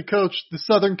here trying to coach the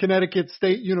Southern Connecticut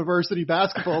State University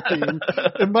basketball team,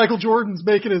 and Michael Jordan's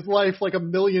making his life like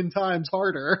 1,000,000 times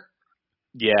harder.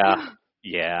 Yeah.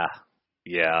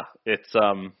 It's,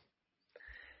 I'm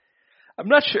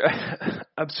not sure.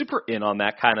 I'm super in on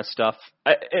that kind of stuff.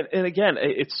 And again,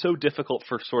 it's so difficult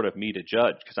for sort of me to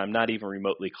judge because I'm not even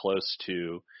remotely close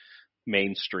to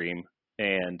mainstream,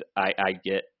 and I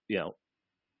get,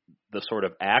 the sort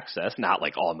of access, not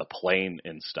like on the plane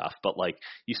and stuff, but like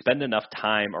you spend enough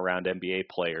time around NBA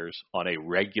players on a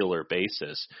regular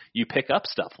basis, you pick up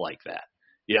stuff like that.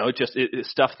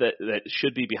 It's stuff that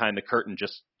should be behind the curtain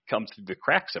just comes through the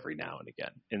cracks every now and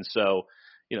again. And so,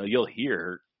 you'll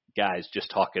hear guys just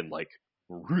talking like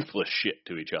ruthless shit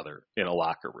to each other in a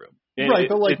locker room. Right,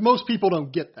 but most people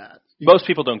don't get that. Most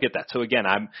people don't get that. So again,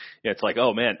 it's like,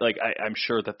 oh man, like I'm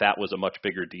sure that was a much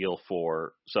bigger deal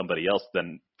for somebody else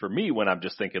than for me when I'm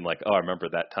just thinking like, oh, I remember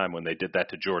that time when they did that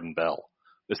to Jordan Bell,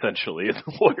 essentially in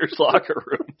the Warriors locker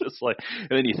room. Just like, and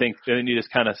then you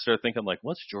just kind of start thinking like,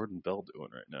 what's Jordan Bell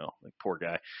doing right now? Like poor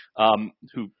guy,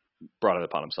 who brought it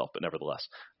upon himself, but nevertheless.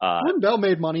 Jordan Bell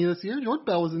made money this year. Jordan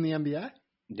Bell was in the NBA.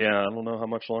 Yeah, I don't know how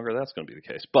much longer that's going to be the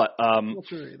case, but I'm not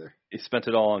sure either. He spent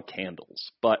it all on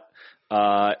candles, but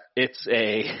it's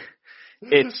time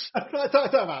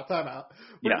out.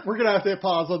 We're gonna have to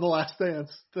pause on the Last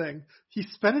Dance thing. He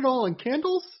spent it all on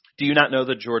candles? Do you not know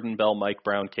the Jordan Bell Mike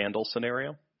Brown candle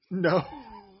scenario? No.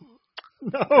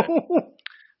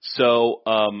 So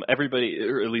everybody,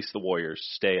 or at least the Warriors,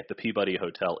 stay at the Peabody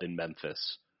Hotel in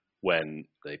Memphis when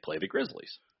they play the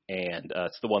Grizzlies, and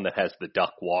it's the one that has the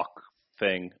duck walk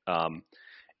thing,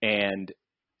 and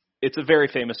it's a very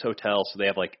famous hotel, so they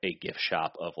have like a gift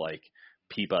shop of like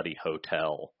Peabody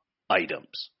Hotel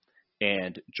items.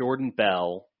 And Jordan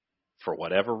Bell, for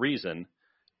whatever reason,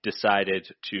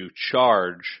 decided to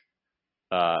charge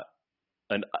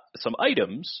some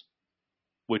items,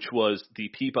 which was the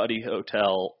Peabody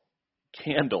Hotel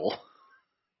candle,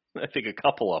 I think a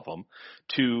couple of them,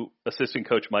 to assistant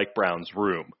coach Mike Brown's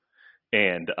room.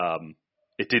 And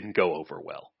it didn't go over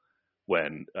well.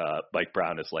 When Mike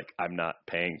Brown is like, I'm not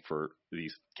paying for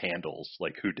these candles.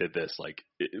 Like, who did this? Like,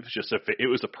 it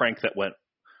was a prank that went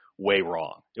way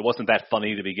wrong. It wasn't that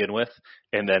funny to begin with,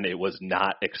 and then it was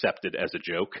not accepted as a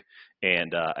joke.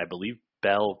 And I believe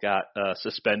Bell got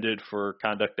suspended for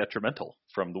conduct detrimental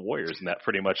from the Warriors, and that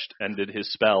pretty much ended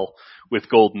his spell with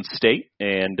Golden State.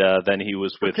 And then he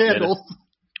was with candles.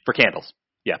 For candles.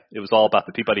 Yeah, it was all about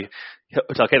the Peabody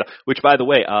Hotel candle, which, by the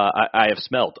way, I have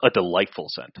smelled a delightful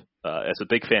scent. As a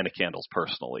big fan of candles,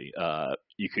 personally,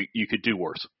 you could do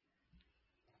worse.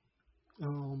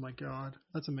 Oh my God,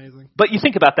 that's amazing. But you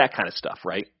think about that kind of stuff,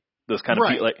 right? Those kind of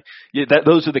people,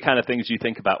 those are the kind of things you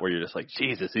think about where you're just like,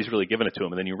 Jesus, he's really giving it to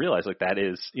him, and then you realize like that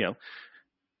is,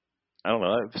 I don't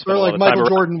know. Or like Michael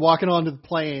Jordan walking onto the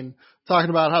plane talking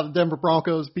about how the Denver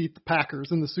Broncos beat the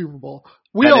Packers in the Super Bowl.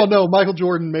 We all know Michael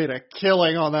Jordan made a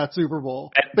killing on that Super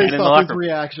Bowl based off his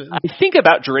reaction. I think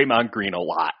about Draymond Green a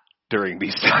lot during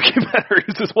these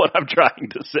documentaries is what I'm trying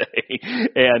to say.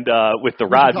 And with the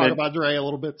Rodman. Talk about Dre a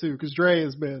little bit too, because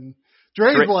Dre's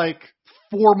like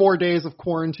 4 more days of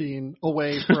quarantine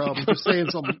away from just saying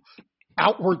some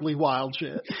outwardly wild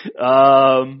shit.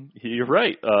 You're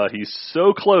right. He's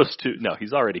so close to. No,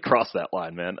 he's already crossed that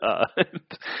line, man. I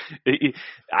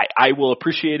will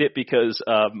appreciate it because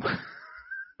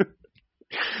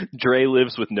Dre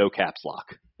lives with no caps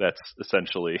lock. That's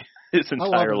essentially his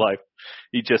entire life.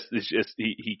 He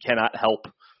cannot help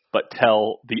but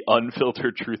tell the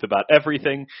unfiltered truth about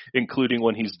everything, including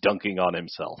when he's dunking on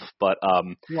himself. But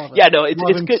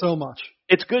it's good. So much.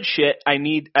 It's good shit. I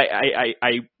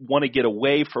want to get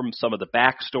away from some of the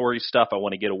backstory stuff. I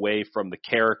want to get away from the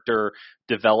character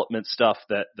development stuff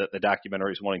that the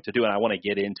documentary is wanting to do, and I want to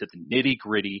get into the nitty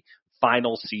gritty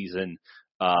final season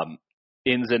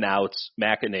ins and outs,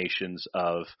 machinations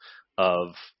of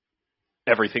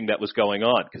everything that was going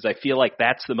on, because I feel like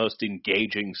that's the most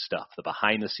engaging stuff, the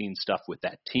behind the scenes stuff with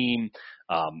that team,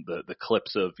 the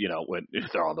clips of, when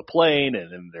they're on the plane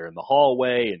and then they're in the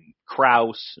hallway, and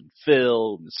Krause and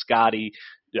Phil and Scotty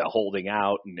holding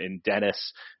out, and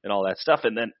Dennis and all that stuff.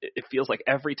 And then it feels like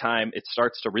every time it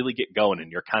starts to really get going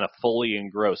and you're kind of fully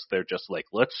engrossed, they're just like,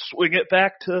 let's swing it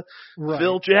back to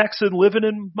Phil Jackson living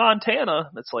in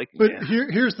Montana. It's like, but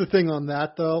here's the thing on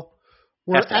that though.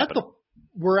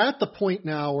 We're at the point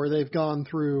now where they've gone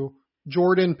through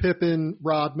Jordan, Pippen,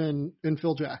 Rodman, and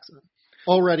Phil Jackson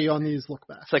already on these look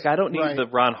backs. It's like, I don't need the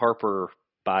Ron Harper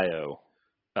bio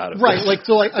out of this. Like,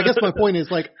 so I guess my point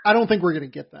is, I don't think we're going to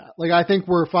get that. I think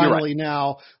we're finally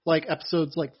now,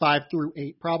 episodes 5 through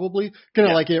 8 probably going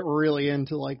to get really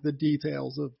into the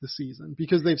details of the season,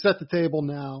 because they've set the table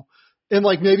now. And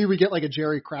maybe we get a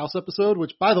Jerry Krause episode,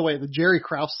 which, by the way, the Jerry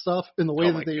Krause stuff and the way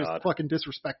that they just fucking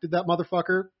disrespected that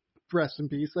motherfucker, rest in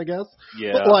peace, I guess.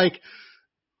 Yeah. But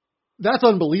that's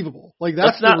unbelievable.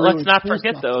 Let's not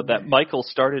forget though that Michael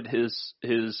started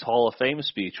his Hall of Fame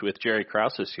speech with Jerry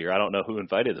Krause this year. I don't know who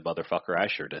invited the motherfucker. I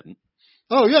sure didn't.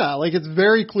 Oh yeah, it's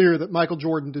very clear that Michael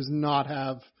Jordan does not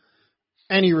have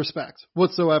any respect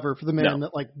whatsoever for the man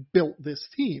that built this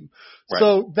team. Right.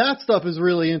 So that stuff is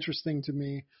really interesting to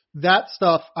me. That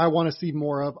stuff I want to see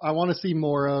more of. I want to see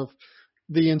more of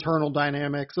the internal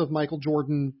dynamics of Michael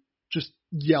Jordan just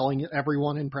yelling at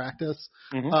everyone in practice.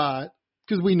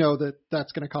 Because we know that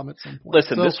that's going to come at some point.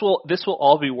 Listen, this will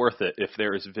all be worth it if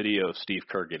there is video of Steve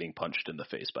Kerr getting punched in the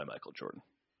face by Michael Jordan.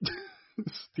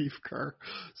 Steve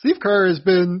Kerr has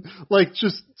been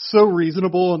just so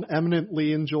reasonable and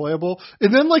eminently enjoyable.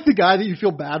 And then the guy that you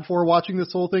feel bad for watching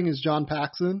this whole thing is John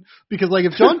Paxson, because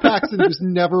if John Paxson just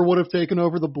never would have taken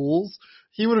over the Bulls,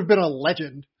 he would have been a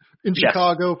legend in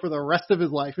Chicago for the rest of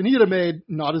his life, and he'd have made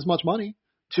not as much money.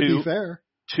 To be fair,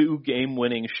 2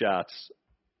 game-winning shots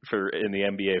in the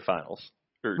NBA Finals,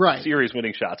 or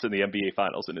series-winning shots in the NBA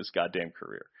Finals in his goddamn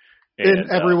career,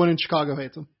 and everyone in Chicago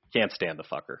hates him. Can't stand the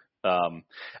fucker.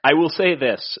 I will say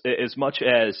this: as much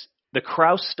as the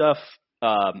Krause stuff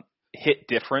hit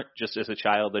different, just as a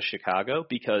child of Chicago,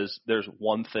 because there's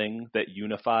one thing that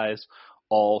unifies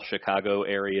all Chicago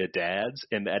area dads,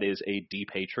 and that is a deep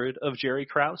hatred of Jerry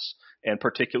Krause, and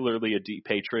particularly a deep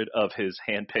hatred of his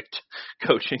handpicked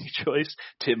coaching choice,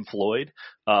 Tim Floyd.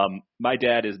 My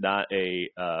dad is not a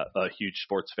huge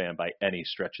sports fan by any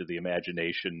stretch of the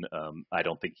imagination. I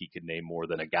don't think he could name more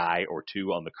than a guy or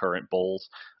two on the current Bulls.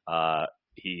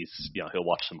 He'll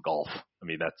watch some golf. I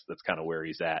mean, that's kind of where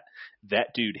he's at. That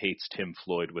dude hates Tim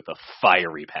Floyd with a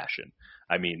fiery passion.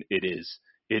 I mean, it is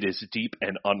deep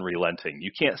and unrelenting.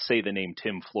 You can't say the name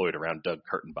Tim Floyd around Doug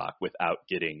Kurtenbach without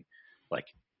getting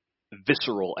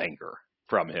visceral anger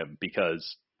from him,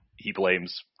 because he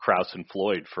blames Krause and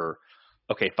Floyd for,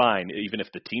 okay, fine, even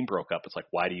if the team broke up, it's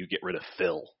why do you get rid of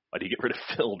Phil? Why do you get rid of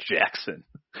Phil Jackson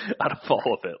out of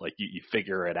all of it? You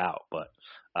figure it out. But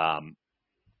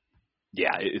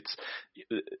it's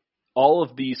all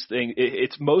of these things.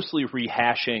 It's mostly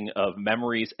rehashing of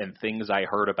memories and things I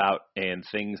heard about and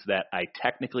things that I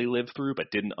technically lived through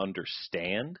but didn't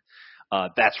understand.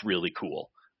 That's really cool.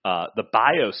 The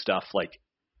bio stuff,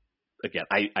 again,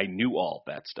 I knew all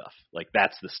that stuff.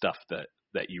 That's the stuff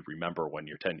that you remember when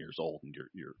you're 10 years old and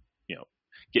you're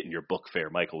getting your book fair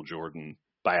Michael Jordan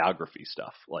biography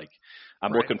stuff.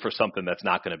 I'm looking for something that's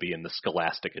not going to be in the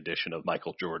Scholastic edition of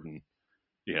Michael Jordan,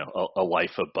 a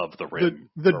life above the rim.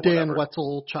 The Dan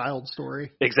Wetzel child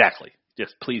story. Exactly.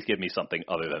 Just please give me something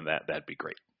other than that. That'd be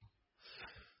great.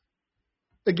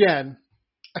 Again,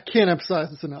 I can't emphasize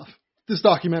this enough. This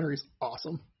documentary is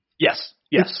awesome. Yes.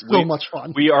 It's so much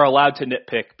fun. We are allowed to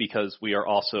nitpick because we are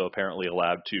also apparently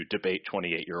allowed to debate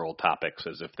 28-year-old topics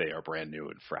as if they are brand new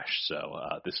and fresh. So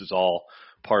this is all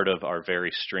part of our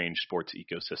very strange sports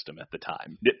ecosystem at the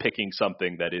time. Nitpicking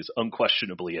something that is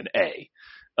unquestionably an A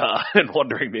and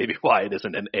wondering maybe why it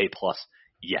isn't an A+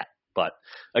 yet. But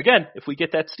again, if we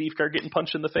get that Steve Kerr getting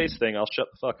punched in the face thing, I'll shut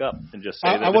the fuck up and just say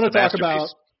that I want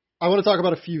to talk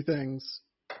about a few things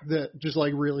that just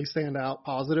really stand out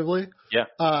positively. Yeah.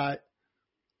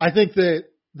 I think that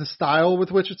the style with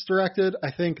which it's directed,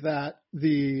 I think that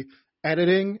the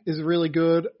editing is really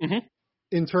good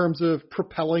in terms of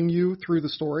propelling you through the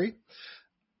story.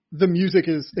 The music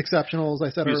is exceptional, as I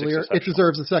said earlier. It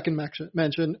deserves a second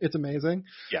mention. It's amazing.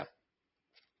 Yeah.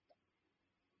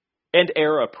 And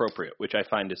era appropriate, which I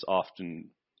find is often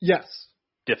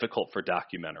difficult for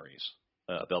documentaries.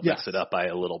 They'll mix it up by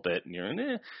a little bit, and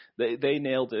you're they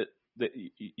nailed it.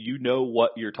 You know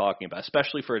what you're talking about,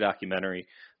 especially for a documentary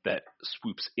that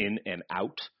swoops in and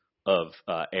out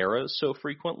eras so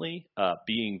frequently,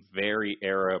 being very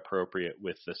era appropriate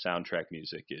with the soundtrack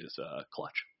music is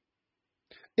clutch.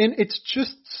 And it's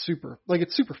just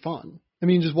it's super fun. I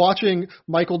mean, just watching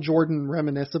Michael Jordan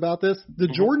reminisce about this, the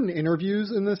Jordan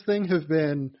interviews in this thing have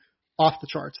been off the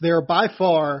charts. They are by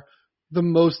far the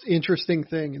most interesting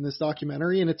thing in this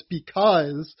documentary, and it's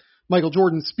because Michael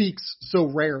Jordan speaks so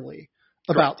rarely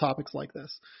about topics like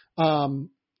this. When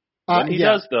he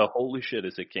does, though, holy shit,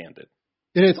 is it candid.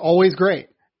 And it's always great.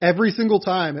 Every single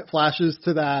time it flashes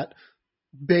to that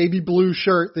baby blue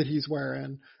shirt that he's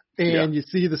wearing, and you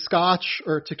see the scotch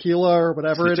or tequila or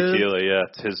whatever it is. Tequila, yeah.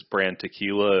 It's his brand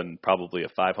tequila and probably a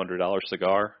 $500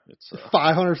 cigar. It's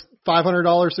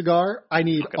 $500 cigar. I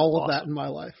need all of that in my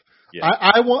life. Yeah.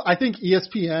 I think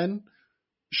ESPN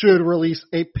should release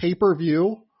a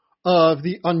pay-per-view of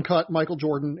the uncut Michael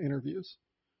Jordan interviews.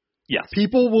 Yes.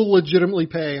 People will legitimately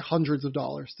pay hundreds of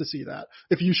dollars to see that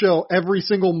if you show every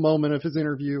single moment of his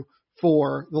interview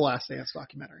for the Last Dance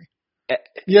documentary.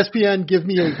 ESPN, give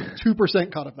me a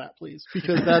 2% cut of that, please,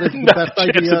 because that is the best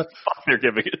idea. They're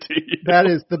giving it to you. That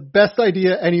is the best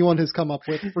idea anyone has come up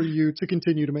with for you to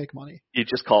continue to make money. You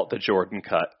just call it the Jordan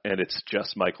cut, and it's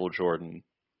just Michael Jordan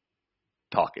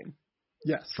talking.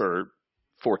 Yes. For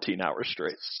 14 hours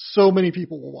straight. So many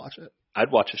people will watch it.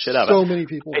 I'd watch the shit out of it. So many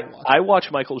people will watch it. I watch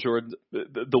Michael Jordan.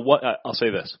 The one I'll say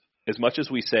this: as much as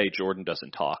we say Jordan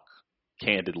doesn't talk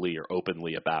candidly or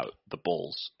openly about the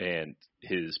Bulls and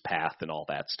his path and all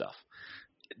that stuff,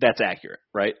 that's accurate,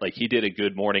 right? Like, he did a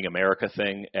Good Morning America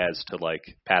thing as to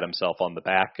pat himself on the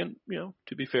back, and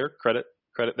to be fair, credit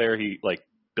there. He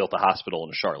built a hospital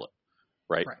in Charlotte,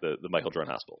 right? The Michael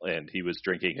Jordan Hospital, and he was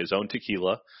drinking his own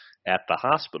tequila at the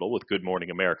hospital with Good Morning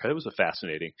America. It was a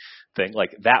fascinating thing.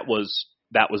 That was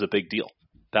a big deal.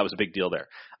 That was a big deal there.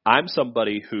 I'm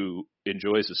somebody who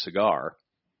enjoys a cigar,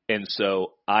 and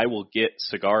so I will get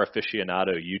Cigar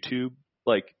Aficionado YouTube,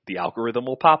 the algorithm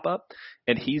will pop up,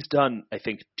 and he's done, I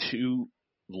think, 2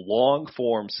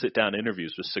 long-form sit-down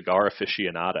interviews with Cigar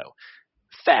Aficionado.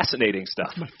 Fascinating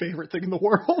stuff. That's my favorite thing in the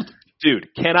world. Dude,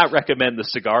 cannot recommend the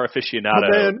Cigar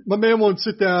Aficionado. My man won't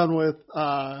sit down with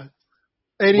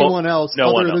anyone else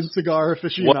other than Cigar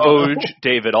Aficionado. Woj,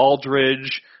 David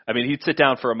Aldridge. I mean, he'd sit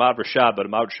down for Ahmad Rashad, but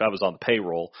Ahmad Rashad was on the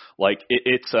payroll.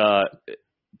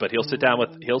 But he'll sit down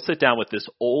with this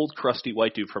old crusty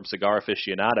white dude from Cigar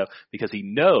Aficionado because he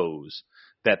knows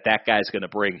that guy's going to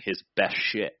bring his best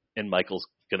shit, and Michael's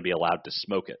going to be allowed to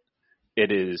smoke it.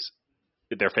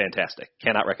 They're fantastic.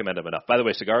 Cannot recommend them enough. By the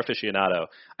way, Cigar Aficionado,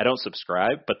 I don't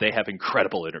subscribe, but they have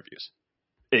incredible interviews.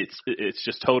 It's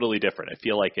just totally different. I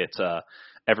feel like it's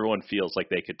everyone feels like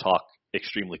they could talk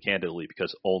extremely candidly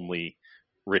because only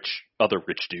other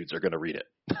rich dudes are going to read it.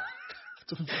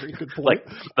 That's a very good point.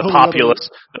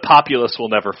 The populace will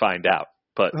never find out.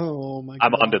 But oh my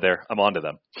God. I'm onto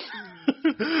them.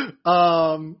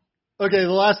 Okay,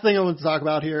 the last thing I want to talk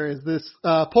about here is this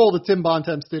poll that Tim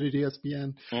Bontemps did at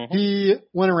ESPN. Mm-hmm. He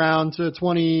went around to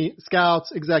 20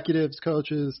 scouts, executives,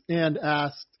 coaches, and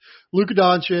asked Luka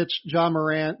Doncic, John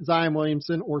Morant, Zion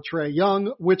Williamson, or Trae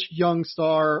Young, which young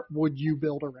star would you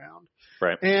build around?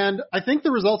 Right. And I think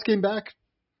the results came back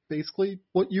basically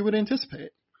what you would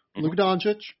anticipate. Mm-hmm. Luka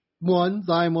Doncic, 1,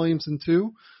 Zion Williamson,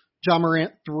 2, John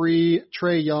Morant, 3,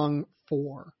 Trae Young,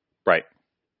 4. Right.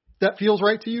 That feels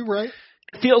right to you, right?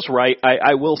 It feels right.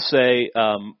 I will say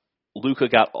Luka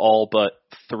got all but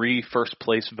 3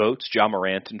 first-place votes. John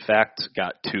Morant, in fact,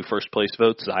 got 2 first-place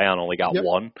votes. Zion only got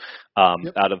 1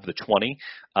 out of the 20.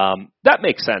 That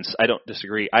makes sense. I don't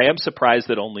disagree. I am surprised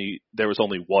that there was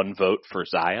only 1 vote for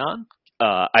Zion.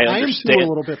 I understand. A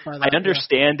little bit by that, I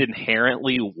understand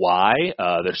inherently why.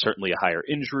 There's certainly a higher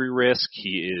injury risk.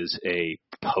 He is a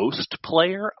post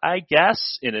player, I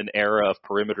guess, in an era of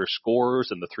perimeter scorers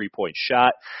and the 3-point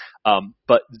shot.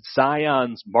 But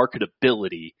Zion's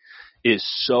marketability is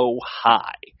so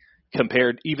high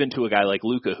compared even to a guy like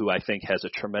Luka, who I think has a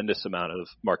tremendous amount of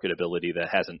marketability that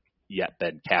hasn't yet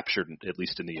been captured, at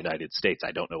least in the United States.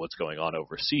 I don't know what's going on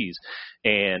overseas.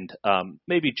 And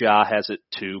maybe Ja has it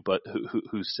too, but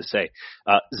who's to say?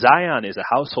 Zion is a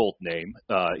household name.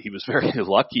 He was very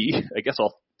lucky. I guess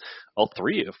all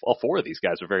 4 of these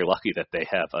guys are very lucky that they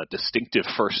have distinctive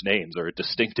first names or a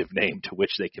distinctive name to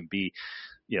which they can be,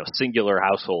 singular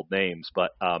household names.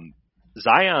 But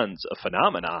Zion's a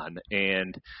phenomenon,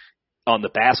 and on the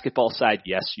basketball side,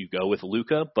 yes, you go with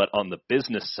Luka, but on the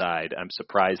business side, I'm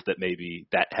surprised that maybe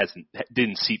that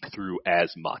didn't seep through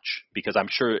as much, because I'm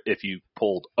sure if you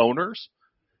polled owners,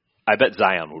 I bet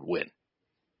Zion would win.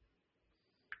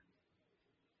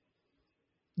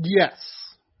 Yes.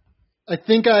 I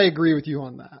think I agree with you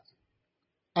on that.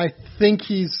 I think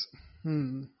he's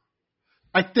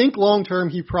I think long term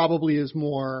he probably is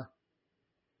more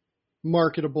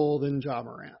marketable than Ja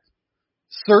Morant.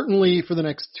 Certainly for the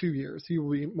next 2 years, he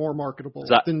will be more marketable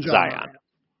than Ja Zion. Morant.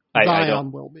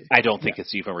 Zion will be. I don't think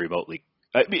it's even remotely.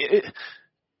 I mean,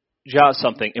 Ja's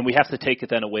something, and we have to take it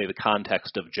then away the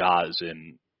context of Ja's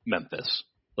in Memphis.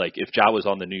 Like if Ja was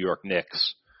on the New York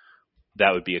Knicks,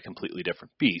 that would be a completely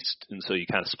different beast, and so you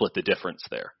kind of split the difference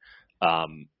there.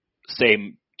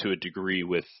 Same to a degree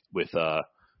with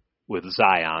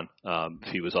Zion.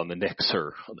 If he was on the Knicks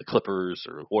or on the Clippers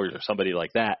or Warriors or somebody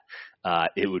like that,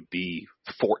 it would be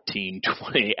 14,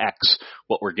 20x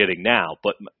what we're getting now.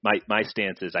 But my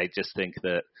stance is I just think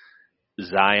that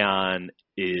Zion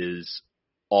is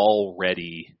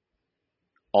already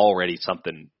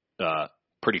something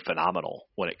pretty phenomenal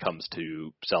when it comes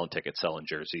to selling tickets, selling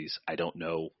jerseys. I don't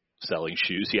know selling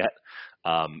shoes yet.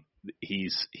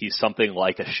 He's something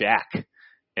like a Shaq.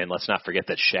 And let's not forget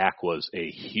that Shaq was a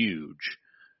huge,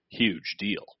 huge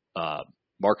deal,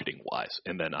 marketing-wise,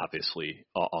 and then obviously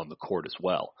on the court as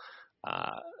well.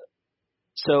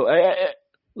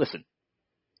 Listen,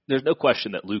 there's no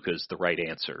question that Luka is the right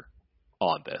answer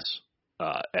on this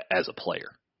as a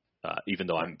player, even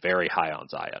though I'm very high on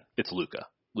Zion. It's Luka.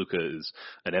 Luka is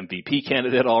an MVP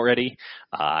candidate already.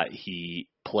 He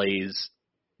plays.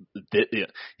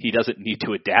 He doesn't need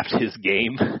to adapt his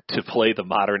game to play the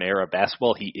modern era of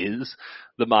basketball. He is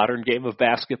the modern game of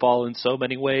basketball in so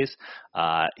many ways.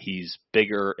 He's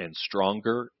bigger and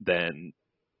stronger than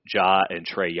Ja and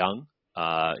Trae Young.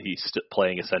 He's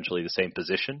playing essentially the same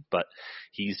position, but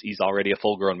he's already a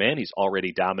full-grown man. He's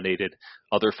already dominated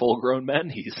other full-grown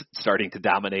men. He's starting to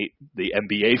dominate the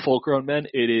NBA full-grown men.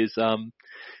 He's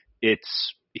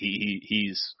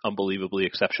unbelievably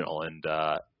exceptional. And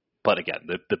but again,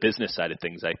 the business side of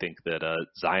things, I think that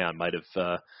Zion might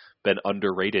have been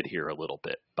underrated here a little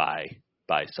bit by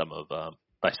some of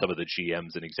the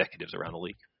GMs and executives around the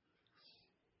league.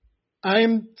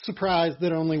 I'm surprised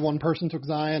that only one person took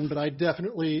Zion, but I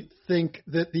definitely think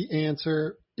that the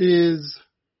answer is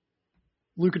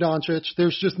Luka Doncic.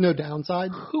 There's just no downside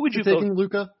to taking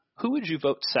Luka. Who would you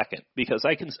vote second? Because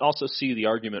I can also see the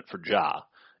argument for Ja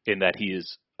in that he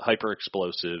is hyper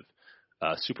explosive,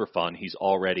 super fun. He's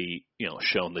already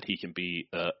shown that he can be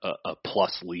a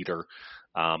plus leader.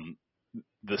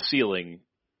 The ceiling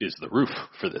is the roof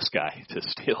for this guy, to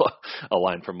steal a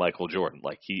line from Michael Jordan.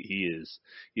 Like he is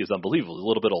unbelievable. He's a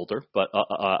little bit older, but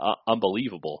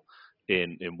unbelievable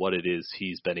in what it is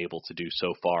he's been able to do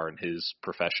so far in his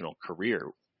professional career.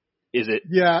 Is it?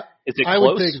 Yeah, is it I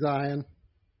close? would take Zion.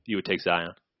 You would take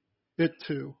Zion. It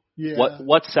too. Yeah.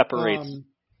 What separates?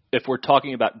 If we're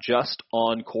talking about just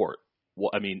on court,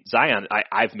 well, I mean, Zion,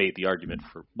 I've made the argument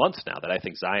for months now that I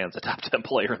think Zion's a top 10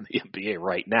 player in the NBA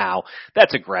right now.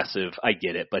 That's aggressive. I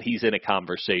get it, but he's in a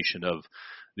conversation of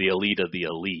the elite of the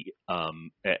elite.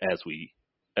 As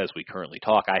we currently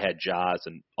talk, I had Ja as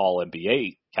an all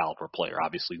NBA caliber player,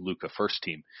 obviously Luka first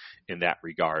team in that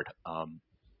regard.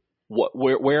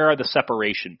 Where are the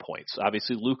separation points?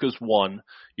 Obviously Luka's 1.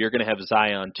 You're going to have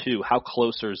Zion 2. How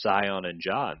close are Zion and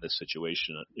Ja in this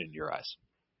situation in your eyes?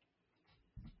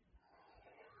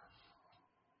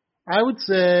 I would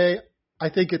say I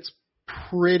think it's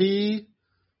pretty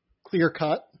clear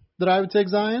cut that I would take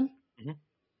Zion.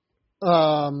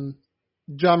 Mm-hmm.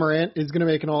 Ja Morant is going to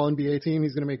make an all-NBA team.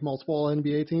 He's going to make multiple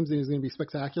all-NBA teams, and he's going to be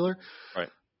spectacular. Right.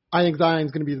 I think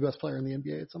Zion's going to be the best player in the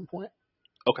NBA at some point.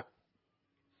 Okay.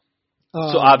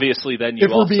 So obviously then you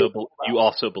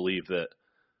also believe that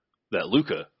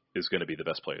Luka is going to be the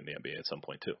best player in the NBA at some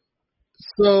point too.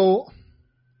 So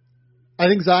I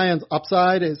think Zion's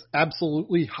upside is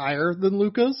absolutely higher than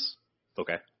Luka's.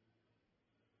 Okay.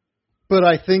 But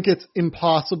I think it's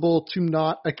impossible to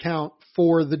not account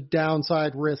for the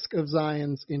downside risk of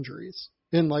Zion's injuries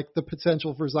and like the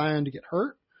potential for Zion to get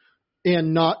hurt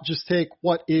and not just take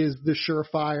what is the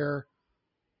surefire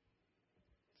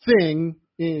thing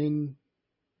in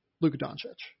Luka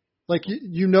Doncic. Like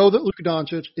you know that Luka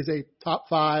Doncic is a top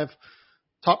 5,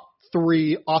 top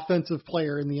 3 offensive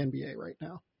player in the NBA right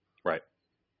now. Right.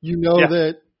 You know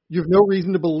that you have no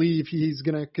reason to believe he's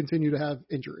going to continue to have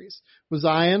injuries. With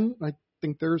Zion, I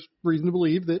think there's reason to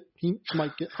believe that he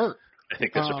might get hurt. I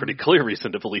think there's a pretty clear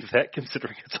reason to believe that,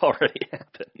 considering it's already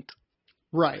happened.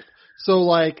 Right. So,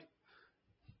 like,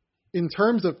 in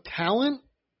terms of talent,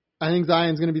 I think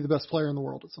Zion's going to be the best player in the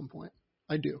world at some point.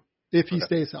 I do, if he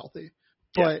stays healthy.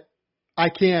 But I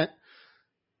can't.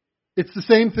 It's the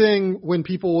same thing when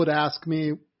people would ask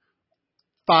me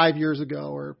 5 years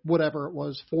ago or whatever it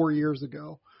was, 4 years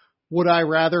ago, would I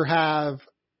rather have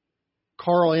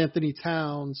Karl Anthony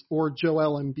Towns or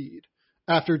Joel Embiid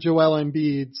after Joel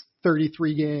Embiid's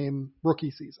 33-game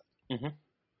rookie season? Mm-hmm.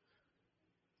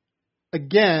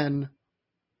 Again,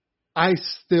 I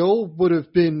still would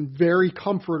have been very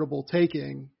comfortable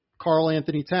taking Karl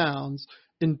Anthony Towns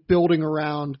and building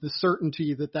around the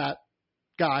certainty that that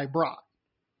guy brought.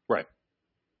 Right.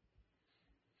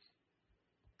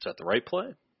 Is that the right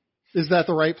play? Is that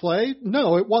the right play?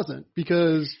 No, it wasn't,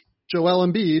 because Joel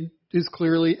Embiid has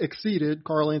clearly exceeded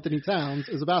Karl Anthony Towns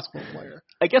as a basketball player.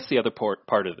 I guess the other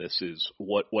part of this is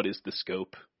what is the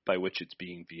scope by which it's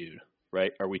being viewed,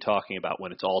 right? Are we talking about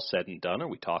when it's all said and done? Are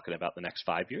we talking about the next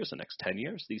 5 years, the next 10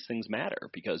 years? These things matter,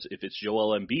 because if it's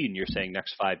Joel Embiid and you're saying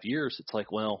next 5 years, it's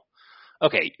like, well,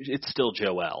 okay, it's still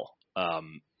Joel.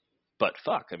 But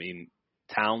fuck, I mean,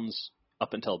 Towns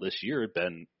up until this year had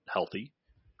been healthy.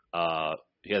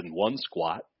 He hasn't won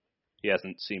squat. He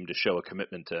hasn't seemed to show a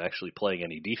commitment to actually playing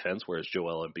any defense, whereas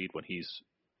Joel Embiid, when he's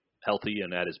healthy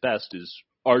and at his best, is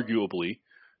arguably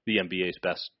the NBA's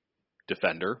best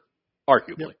defender.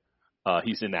 Arguably. Yep.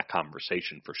 He's in that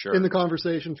conversation for sure. In the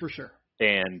conversation for sure.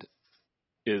 And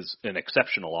is an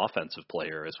exceptional offensive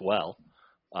player as well.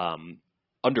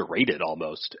 Underrated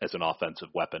almost as an offensive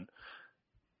weapon.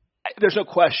 There's no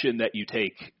question that you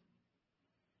take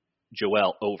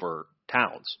Joel over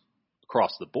Towns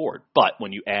across the board. But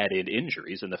when you add in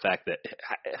injuries and the fact that,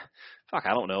 fuck,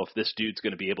 I don't know if this dude's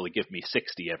going to be able to give me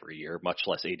 60 every year, much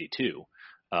less 82,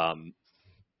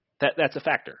 that's a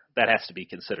factor. That has to be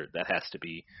considered. That has to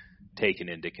be taken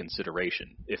into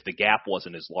consideration. If the gap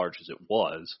wasn't as large as it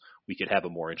was, we could have a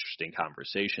more interesting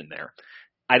conversation there.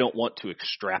 I don't want to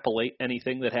extrapolate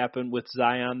anything that happened with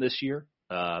Zion this year.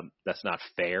 That's not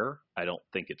fair. I don't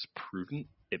think it's prudent.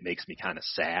 It makes me kind of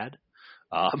sad.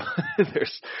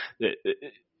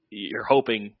 You're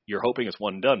hoping it's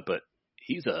one and done, but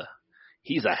he's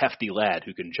a hefty lad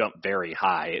who can jump very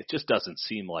high. It just doesn't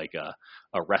seem like a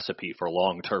recipe for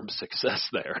long-term success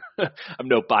there.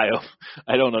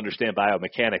 I don't understand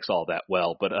biomechanics all that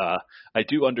well, but I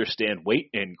do understand weight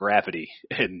and gravity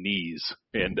and knees,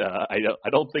 and I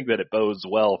don't think that it bodes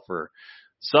well for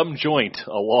some joint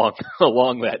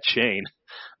along that chain.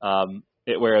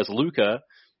 Whereas Luka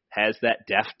has that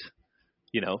deft,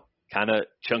 kind of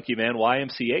chunky man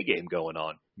YMCA game going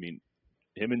on. I mean,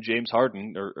 him and James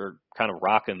Harden are kind of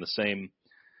rocking the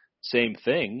same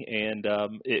thing, and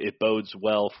it bodes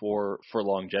well for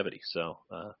longevity. So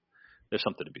there's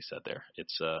something to be said there.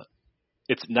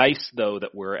 It's nice though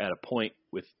that we're at a point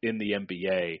within the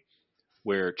NBA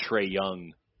where Trae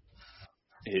Young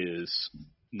is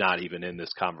not even in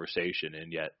this conversation,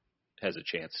 and yet has a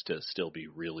chance to still be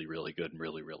really, really good and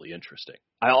really, really interesting.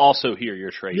 I also hear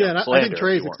your Trae Young slander. I think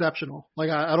Trae's exceptional.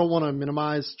 Like, I don't want to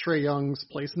minimize Trae Young's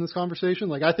place in this conversation.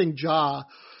 Like, I think Ja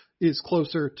is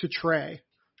closer to Trae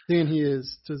than he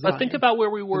is to Zion. But think about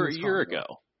where we were a year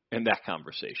ago in that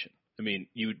conversation. I mean,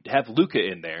 you'd have Luka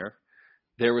in there.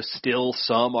 There was still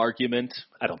some argument.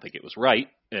 I don't think it was right,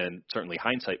 and certainly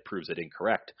hindsight proves it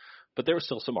incorrect. But there was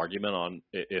still some argument on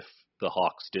if the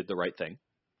Hawks did the right thing.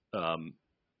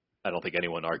 I don't think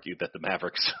anyone argued that the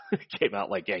Mavericks came out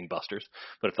like gangbusters,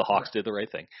 but if the Hawks did the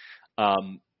right thing.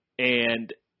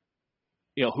 And,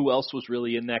 who else was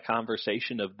really in that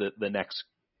conversation of the next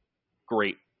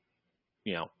great,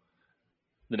 the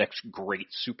next great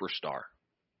superstar?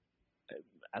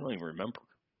 I don't even remember.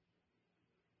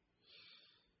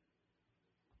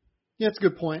 Yeah, it's a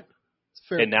good point. It's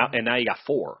fair. And now you got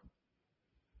 4.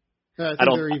 I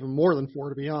think there are even more than 4,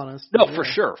 to be honest. No, for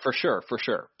sure.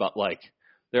 But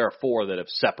there are 4 that have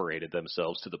separated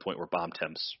themselves to the point where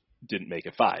Bontemps didn't make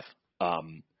it 5.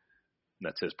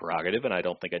 That's his prerogative, and I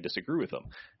don't think I disagree with him.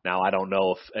 Now, I don't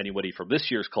know if anybody from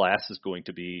this year's class is going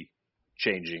to be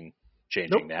changing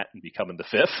that and becoming the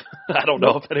 5th. I don't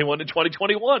know if anyone in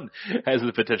 2021 has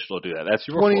the potential to do that. That's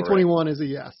your 2021 is a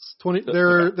yes.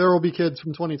 There will be kids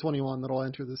from 2021 that will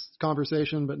enter this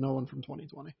conversation, but no one from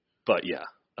 2020. But yeah,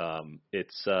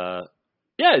 it's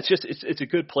a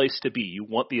good place to be. You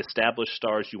want the established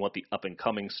stars, you want the up and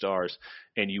coming stars,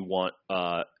 and you want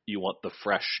the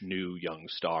fresh, new, young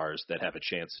stars that have a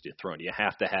chance to dethrone. You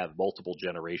have to have multiple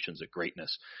generations of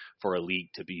greatness for a league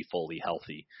to be fully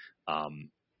healthy.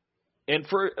 And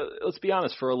let's be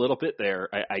honest, for a little bit there,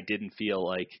 I didn't feel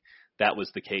like that was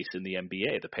the case in the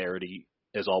NBA. The parity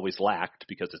has always lacked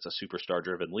because it's a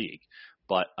superstar-driven league,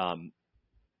 but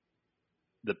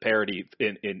the parity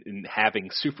in having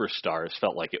superstars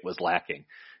felt like it was lacking.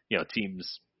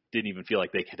 Teams didn't even feel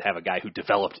like they could have a guy who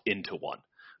developed into one,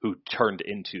 who turned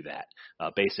into that.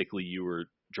 Basically, you were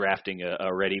drafting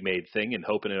a ready-made thing and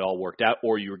hoping it all worked out,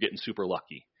 or you were getting super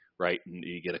lucky, right? And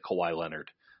you get a Kawhi Leonard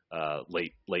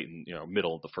late in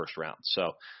middle of the first round.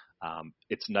 So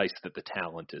it's nice that the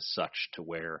talent is such to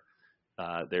where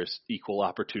there's equal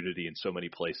opportunity in so many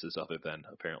places other than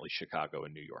apparently Chicago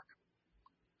and New York.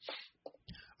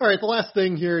 All right, the last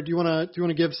thing here. Do you want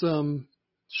to give some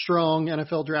strong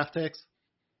NFL draft takes?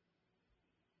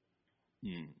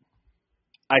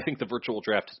 I think the virtual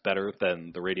draft is better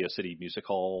than the Radio City Music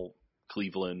Hall,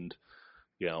 Cleveland,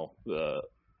 the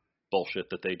bullshit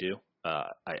that they do.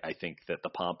 I think that the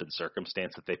pomp and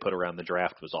circumstance that they put around the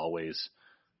draft was always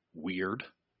weird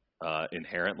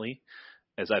inherently.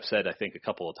 As I've said, I think a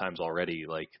couple of times already,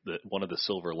 like one of the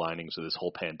silver linings of this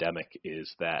whole pandemic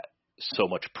is that so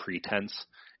much pretense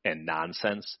and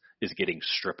nonsense is getting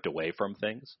stripped away from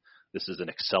things. This is an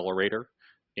accelerator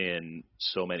in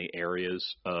so many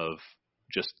areas of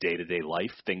just day-to-day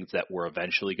life. Things that were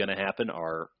eventually going to happen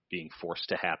are being forced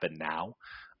to happen now.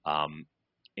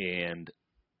 And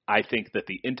I think that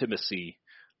the intimacy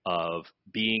of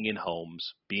being in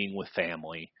homes, being with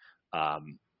family,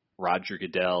 Roger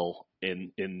Goodell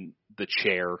in the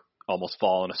chair, almost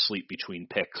falling asleep between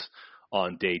picks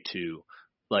on day 2,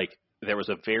 like there was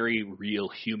a very real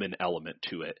human element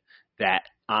to it that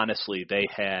honestly they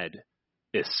had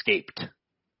escaped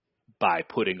by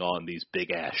putting on these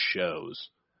big ass shows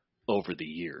over the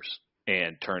years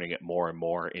and turning it more and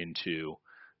more into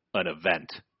an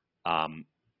event.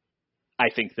 I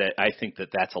think that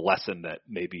that's a lesson that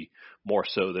maybe more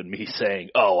so than me saying,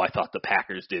 oh, I thought the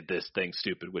Packers did this thing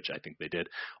stupid, which I think they did,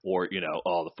 or,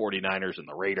 the 49ers and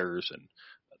the Raiders and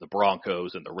the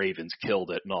Broncos and the Ravens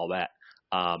killed it and all that.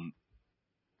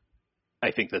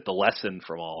 I think that the lesson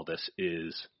from all of this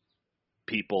is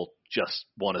people just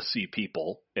want to see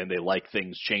people and they like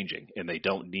things changing and they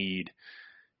don't need,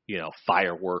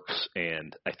 fireworks.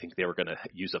 And I think they were going to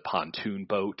use a pontoon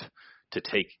boat to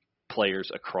take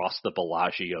players across the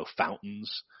Bellagio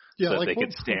fountains so like, they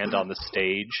could stand on the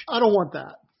stage. I don't want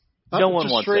that. No one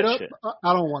wants that up, shit.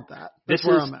 I don't want that. That's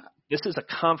where I'm at. This is a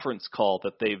conference call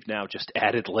that they've now just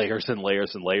added layers and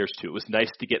layers and layers to. It was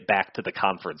nice to get back to the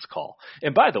conference call.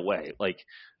 And by the way,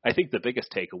 I think the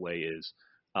biggest takeaway is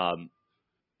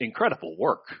incredible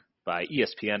work by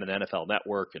ESPN and NFL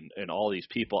Network and all these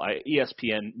people.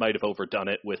 ESPN might have overdone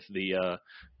it with the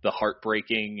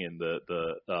heartbreaking and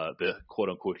the quote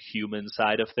unquote human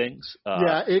side of things.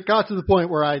 Yeah, it got to the point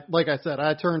where I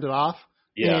turned it off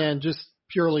and just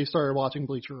purely started watching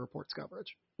Bleacher Report's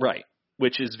coverage. Right.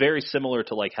 Which is very similar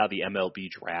to how the MLB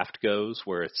draft goes,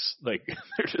 where it's like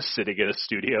they're just sitting in a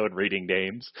studio and reading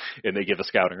names and they give a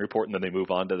scouting report and then they move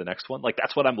on to the next one.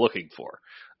 That's what I'm looking for.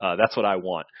 That's what I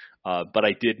want. But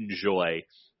I did enjoy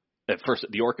at first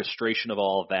the orchestration of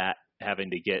all of that, having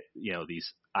to get,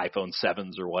 these iPhone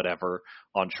 7s or whatever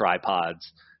on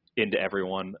tripods into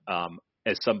everyone.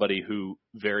 As somebody who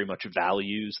very much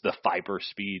values the fiber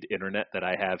speed internet that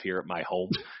I have here at my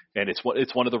home. And it's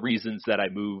one of the reasons that I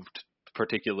moved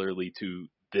particularly to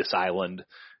this island,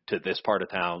 to this part of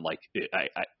town.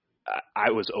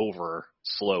 I was over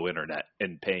slow internet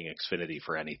and paying Xfinity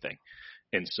for anything.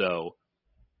 And so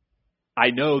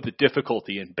I know the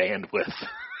difficulty in bandwidth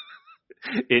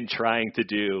in trying to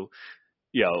do,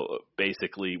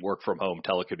 basically work from home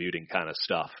telecommuting kind of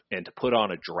stuff. And to put on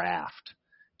a draft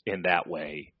in that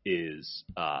way is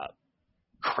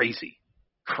crazy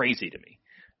to me.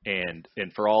 And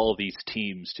for all of these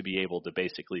teams to be able to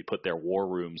basically put their war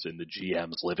rooms in the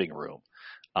GM's living room,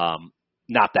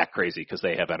 not that crazy because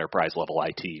they have enterprise level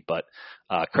IT, but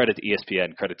credit to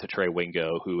ESPN, credit to Trey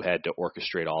Wingo who had to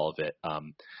orchestrate all of it.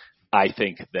 I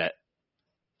think that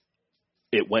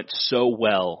it went so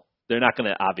well. They're not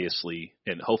going to obviously,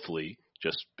 and hopefully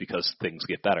just because things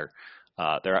get better,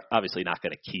 they're obviously not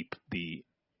going to keep the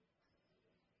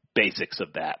basics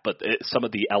of that, but some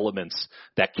of the elements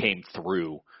that came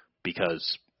through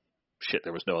because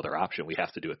there was no other option. We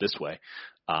have to do it this way.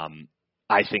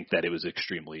 I think that it was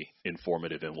extremely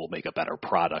informative and will make a better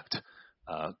product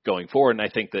going forward. And I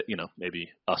think that, maybe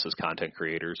us as content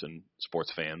creators and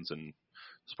sports fans and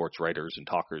sports writers and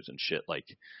talkers and shit, like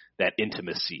that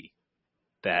intimacy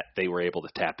that they were able to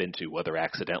tap into, whether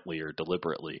accidentally or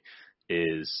deliberately,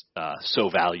 is so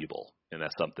valuable. And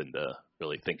that's something to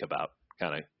really think about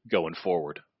kind of going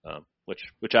forward,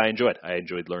 which I enjoyed. I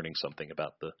enjoyed learning something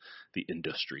about the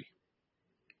industry.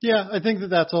 Yeah, I think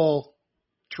that's all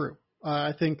true.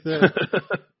 I think that.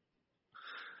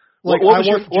 What was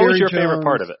your favorite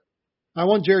part of it? I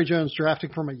want Jerry Jones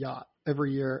drafting from a yacht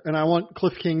every year, and I want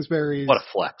Cliff Kingsbury's. What a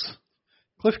flex!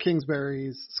 Cliff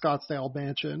Kingsbury's Scottsdale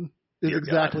mansion is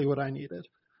exactly what I needed.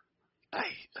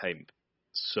 I'm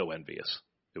so envious.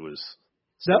 It was.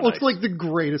 That looks like the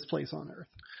greatest place on earth.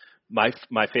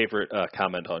 My favorite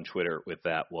comment on Twitter with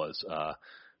that was,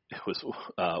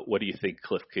 what do you think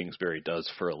Cliff Kingsbury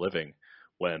does for a living?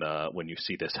 when you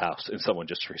see this house, and someone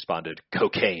just responded,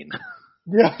 cocaine.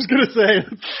 Yeah, I was gonna say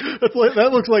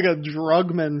that looks like a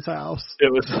drugman's house.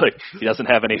 It was like he doesn't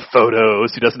have any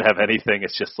photos, he doesn't have anything.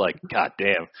 It's just like, God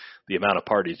damn, the amount of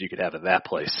parties you could have at that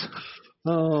place.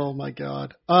 Oh my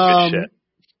God. Good shit.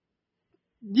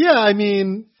 Yeah, I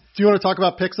mean, do you want to talk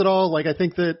about picks at all? Like, I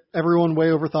think that everyone way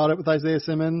overthought it with Isaiah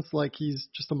Simmons. Like, he's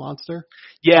just a monster.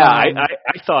 Yeah, I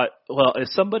thought, well,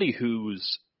 as somebody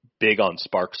who's big on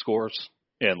Spark scores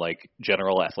and like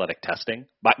general athletic testing,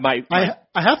 I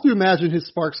have to imagine his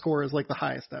Spark score is like the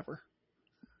highest ever.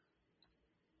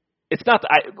 It's not.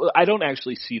 I don't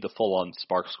actually see the full-on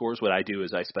Spark scores. What I do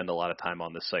is I spend a lot of time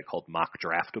on this site called Mock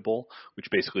Draftable, which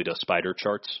basically does spider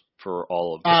charts for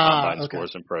all of the combine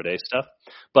scores and pro day stuff.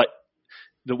 But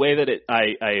the way that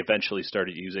I eventually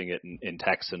started using it in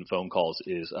texts and phone calls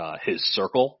is his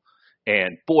circle,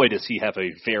 and boy, does he have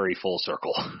a very full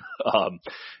circle.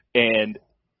 And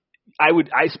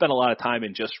I spent a lot of time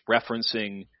in just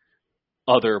referencing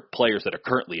other players that are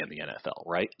currently in the NFL,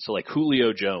 right? So like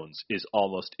Julio Jones is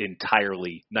almost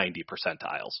entirely 90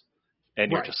 percentiles.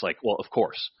 And you're just like, well, of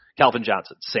course. Calvin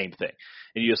Johnson, same thing.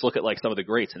 And you just look at like some of the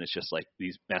greats and it's just like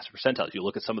these massive percentiles. You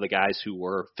look at some of the guys who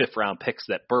were 5th round picks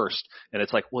that burst and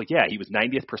it's like, well, yeah, he was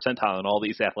 90th percentile in all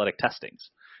these athletic testings.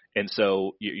 And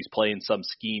so he's playing some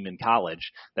scheme in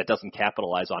college that doesn't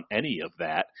capitalize on any of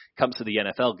that, comes to the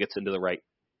NFL, gets into the right,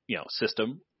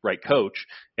 system, right coach,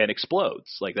 and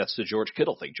explodes. Like that's the George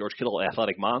Kittle thing. George Kittle,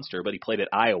 athletic monster, but he played at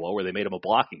Iowa where they made him a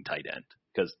blocking tight end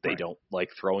because they don't like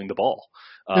throwing the ball.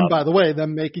 And by the way,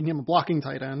 them making him a blocking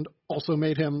tight end also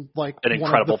made him like an one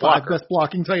incredible of the 5 blocker. best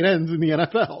blocking tight ends in the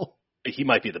NFL. He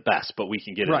might be the best, but we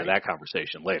can get into that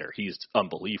conversation later. He's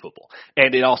unbelievable.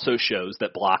 And it also shows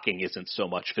that blocking isn't so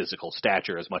much physical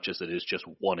stature as much as it is just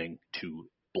wanting to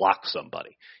block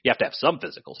somebody. You have to have some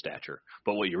physical stature,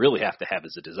 but what you really have to have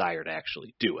is a desire to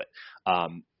actually do it.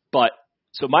 But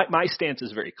so my stance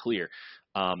is very clear.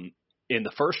 In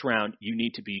the first round, you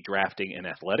need to be drafting an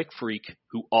athletic freak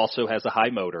who also has a high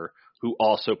motor, who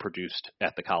also produced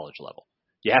at the college level.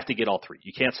 You have to get all three.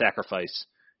 You can't sacrifice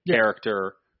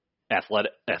character,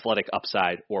 athletic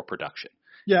upside, or production.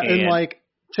 Yeah, and like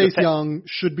Chase Young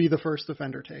should be the first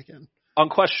defender taken.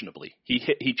 Unquestionably,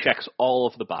 he checks all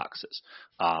of the boxes.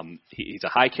 He's a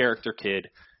high character kid.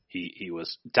 He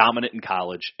was dominant in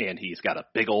college, and he's got a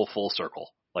big old full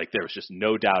circle. Like there was just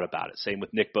no doubt about it. Same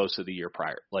with Nick Bosa the year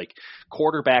prior. Like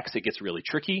quarterbacks, it gets really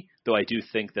tricky, though I do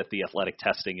think that the athletic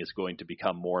testing is going to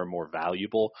become more and more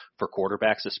valuable for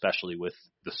quarterbacks, especially with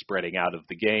the spreading out of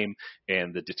the game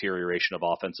and the deterioration of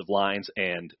offensive lines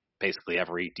and basically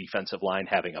every defensive line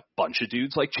having a bunch of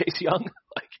dudes like Chase Young.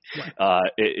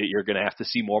 You're going to have to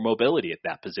see more mobility at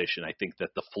that position. I think that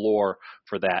the floor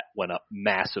for that went up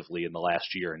massively in the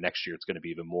last year, and next year it's going to be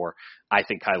even more. I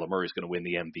think Kyler Murray is going to win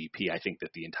the MVP. I think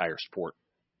that the entire sport,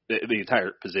 the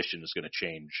entire position is going to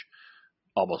change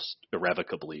almost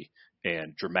irrevocably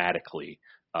and dramatically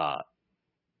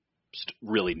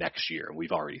really next year. And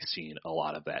we've already seen a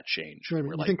lot of that change.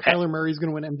 You think Kyler Murray is going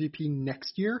to win MVP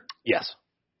next year? Yes.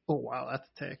 Oh, wow, that's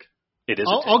a take. It is.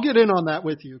 I'll get in on that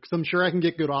with you because I'm sure I can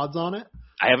get good odds on it.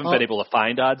 I haven't been able to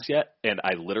find odds yet, and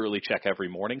I literally check every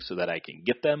morning so that I can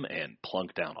get them and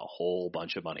plunk down a whole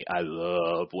bunch of money. I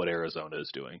love what Arizona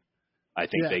is doing. I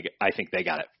think they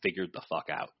got it figured the fuck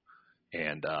out,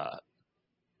 and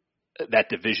that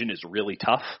division is really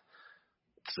tough.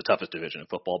 It's the toughest division in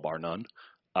football, bar none.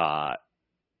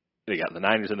 They got the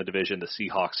Niners in the division, the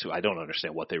Seahawks, who I don't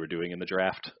understand what they were doing in the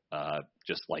draft.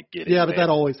 Just like getting. Yeah, but that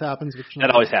always happens. That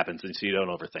always happens, and so you don't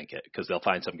overthink it because they'll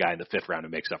find some guy in the 5th round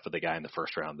who makes up for the guy in the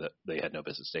 1st round that they had no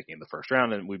business taking in the 1st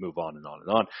round, and we move on and on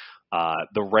and on.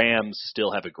 The Rams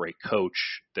still have a great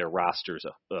coach. Their roster's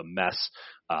a mess.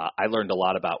 I learned a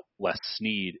lot about Les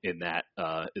Snead in that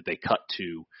they cut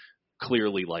to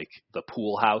clearly like the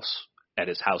pool house at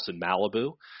his house in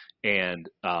Malibu, and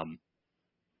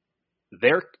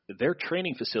their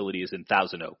training facility is in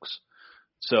Thousand Oaks.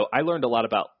 So I learned a lot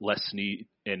about Les Snead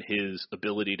and his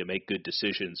ability to make good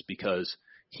decisions because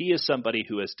he is somebody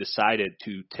who has decided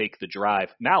to take the drive.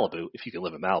 Malibu, if you can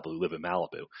live in Malibu, live in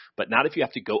Malibu. But not if you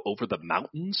have to go over the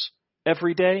mountains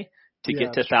every day to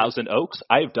get to Thousand Oaks.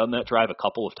 I have done that drive a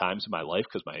couple of times in my life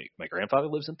because my grandfather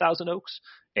lives in Thousand Oaks.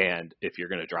 And if you're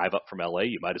going to drive up from LA,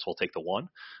 you might as well take the one.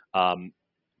 By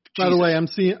the way, I'm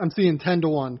seeing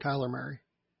 10-1 Kyler Murray.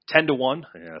 10-1?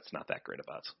 Yeah, that's not that great of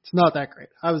odds. It's not that great.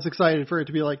 I was excited for it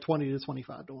to be like 20 to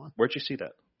 25-1. Where'd you see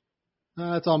that?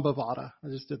 It's on Bovada. I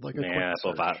just did like a quick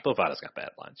search. Bovada's got bad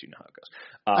lines. You know how it goes.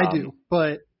 I do,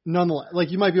 but nonetheless,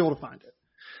 like you might be able to find it.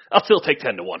 I'll still take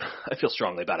 10-1. I feel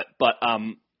strongly about it. But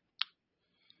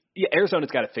Yeah,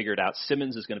 Arizona's got to figure it out.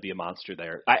 Simmons is going to be a monster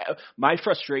there. My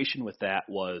frustration with that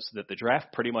was that the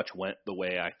draft pretty much went the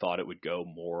way I thought it would go,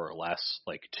 more or less.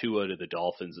 Like Tua to the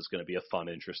Dolphins is going to be a fun,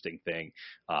 interesting thing.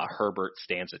 Herbert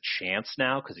stands a chance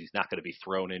now because he's not going to be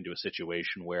thrown into a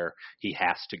situation where he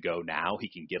has to go now. He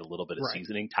can get a little bit of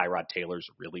seasoning. Tyrod Taylor's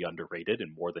really underrated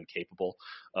and more than capable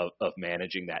of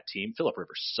managing that team. Phillip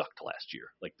Rivers sucked last year.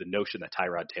 Like the notion that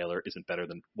Tyrod Taylor isn't better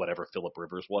than whatever Phillip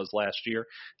Rivers was last year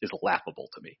is laughable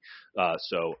to me.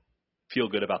 So feel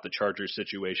good about the Chargers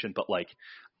situation, but like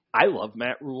I love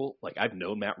Matt Rule. Like I've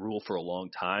known Matt Rule for a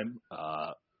long time.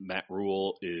 Matt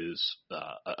Rule is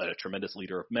a tremendous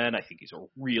leader of men. I think he's a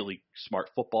really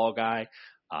smart football guy.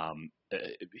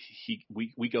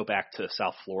 We go back to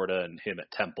South Florida and him at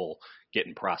Temple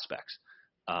getting prospects.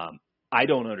 I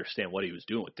don't understand what he was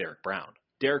doing with Derek Brown.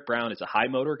 Derek Brown is a high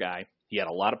motor guy. He had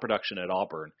a lot of production at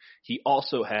Auburn. He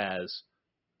also has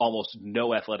almost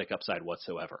no athletic upside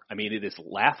whatsoever. I mean, it is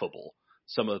laughable,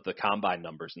 some of the combine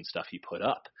numbers and stuff he put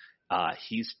up.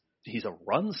 He's a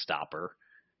run stopper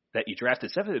that you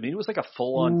drafted 7th. I mean, it was like a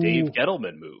full-on Dave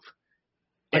Gettleman move.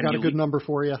 I got a good number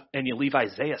for you. And you leave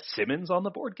Isaiah Simmons on the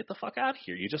board. Get the fuck out of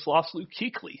here. You just lost Luke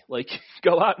Kuechly. Like,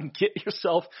 go out and get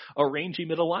yourself a rangy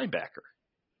middle linebacker.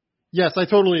 Yes, I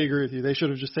totally agree with you. They should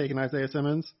have just taken Isaiah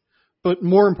Simmons. But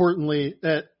more importantly,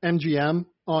 at MGM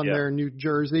on their New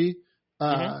Jersey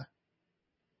app,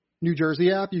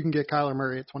 you can get Kyler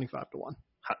Murray at 25-1.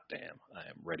 Hot damn. I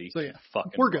am ready. So yeah,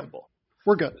 fucking we're good. rumble.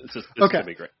 We're good. This is going to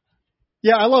be great.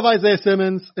 Yeah, I love Isaiah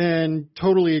Simmons and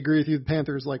totally agree with you. The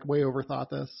Panthers like way overthought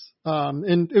this.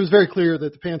 And it was very clear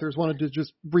that the Panthers wanted to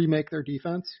just remake their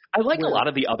defense. I like a lot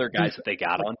of the other guys that they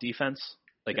got on defense.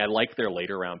 Like I like their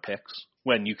later round picks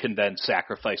when you can then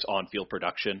sacrifice on-field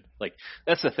production. Like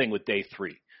that's the thing with day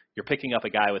 3. You're picking up a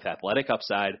guy with athletic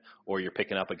upside, or you're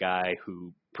picking up a guy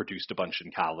who produced a bunch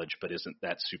in college but isn't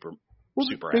that super.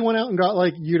 They went out and got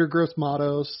like Yetur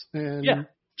Gross-Matos and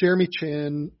Jeremy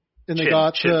Chin, and they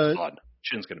got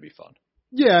Chin's going to be fun.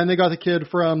 Yeah, and they got the kid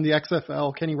from the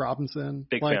XFL, Kenny Robinson.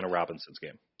 Big fan of Robinson's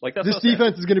game. Like that's this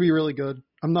defense is going to be really good.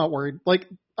 I'm not worried. Like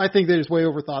I think they just way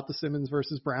overthought the Simmons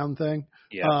versus Brown thing.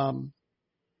 Yeah.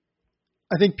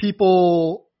 I think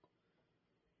people.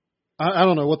 I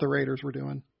don't know what the Raiders were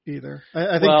doing either.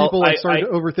 I think people started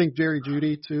to overthink Jerry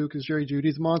Jeudy too, because Jerry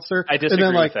Judy's a monster. I disagree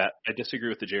with that. I disagree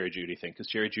with the Jerry Jeudy thing because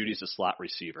Jerry Judy's a slot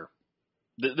receiver.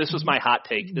 This was my hot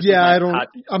take.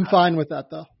 I'm fine with that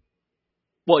though.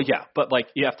 Well, yeah, but like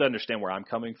you have to understand where I'm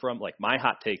coming from. Like my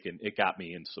hot take, and it got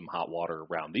me in some hot water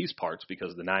around these parts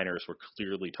because the Niners were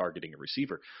clearly targeting a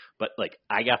receiver. But like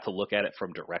I got to look at it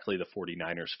from directly the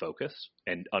 49ers focus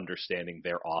and understanding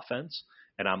their offense.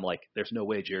 And I'm like, there's no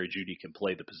way Jerry Jeudy can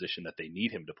play the position that they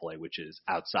need him to play, which is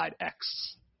outside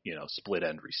X, split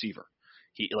end receiver.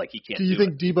 He can't. Do you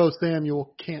think Deebo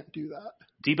Samuel can't do that?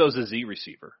 Deebo's a Z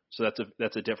receiver, so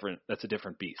that's a different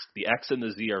beast. The X and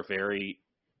the Z are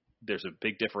there's a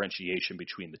big differentiation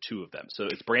between the two of them. So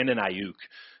it's Brandon Ayuk,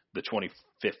 the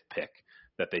 25th pick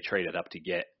that they traded up to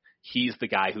get. He's the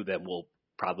guy who then will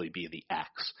probably be the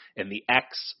X. And the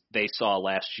X they saw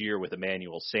last year with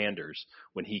Emmanuel Sanders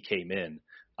when he came in,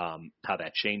 how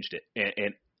that changed it.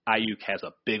 And Ayuk has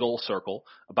a big old circle.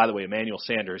 By the way, Emmanuel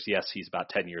Sanders, yes, he's about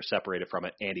 10 years separated from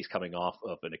it, and he's coming off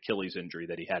of an Achilles injury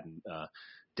that he had in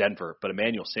Denver. But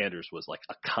Emmanuel Sanders was like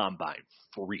a combine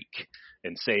freak.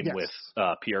 And same with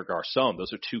Pierre Garçon.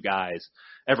 Those are two guys.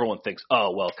 Everyone thinks,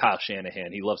 oh, well, Kyle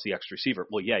Shanahan, he loves the X receiver.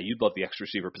 Well, yeah, you'd love the X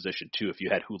receiver position too if you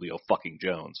had Julio fucking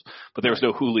Jones. But there was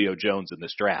no Julio Jones in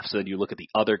this draft. So then you look at the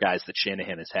other guys that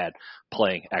Shanahan has had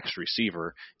playing X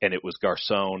receiver, and it was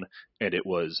Garçon and it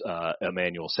was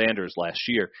Emmanuel Sanders last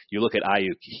year. You look at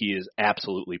Ayuk, he is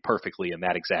absolutely perfectly in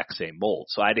that exact same mold.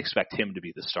 So I'd expect him to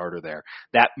be the starter there.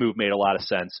 That move made a lot of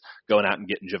sense, going out and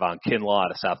getting Javon Kinlaw out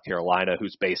of South Carolina,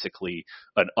 who's basically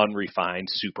an unrefined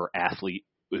super athlete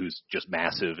who's just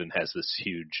massive and has this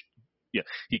huge,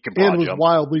 he can broad and was jump.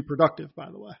 Wildly productive,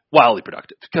 by the way. Wildly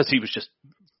productive because he was just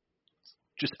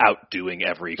outdoing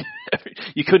every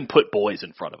you couldn't put boys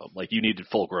in front of him. Like you needed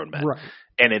full grown men. Right.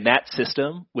 And in that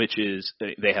system, which is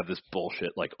they have this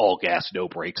bullshit like all gas, no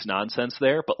brakes nonsense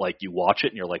there, but like you watch it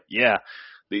and you're like, yeah,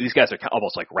 these guys are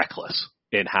almost like reckless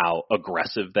in how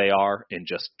aggressive they are in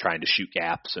just trying to shoot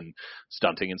gaps and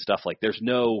stunting and stuff. Like there's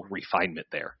no refinement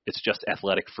there. It's just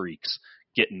athletic freaks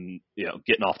getting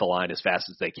off the line as fast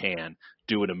as they can,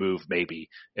 doing a move maybe,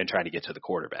 and trying to get to the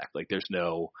quarterback. Like there's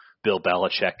no Bill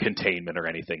Belichick containment or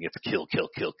anything. It's kill, kill,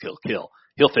 kill, kill, kill.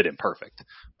 He'll fit in perfect.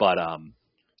 But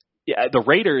the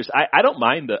Raiders, I don't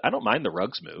mind the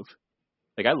Ruggs move.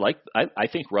 Like I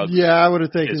think Ruggs. Yeah, I would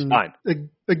have taken is fine.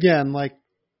 Again, like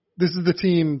This is the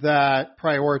team that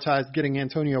prioritized getting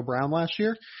Antonio Brown last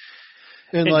year.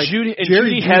 And Judy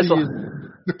Jerry has is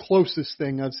the closest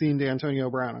thing I've seen to Antonio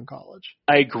Brown in college.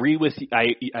 I agree with you.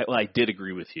 I did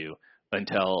agree with you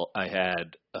until I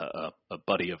had a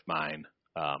buddy of mine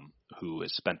who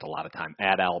has spent a lot of time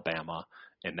at Alabama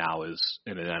and now is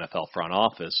in an NFL front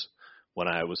office. When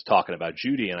I was talking about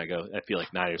Judy, and I go, I feel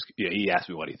like Niners. He asked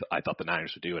me what I thought the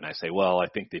Niners would do, and I say, well, I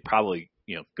think they probably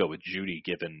go with Judy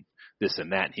given this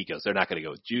and that. And he goes, they're not going to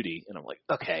go with Judy, and I'm like,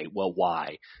 okay, well, why?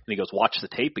 And he goes, watch the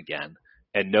tape again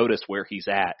and notice where he's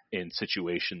at in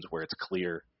situations where it's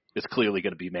clearly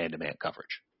going to be man-to-man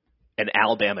coverage, and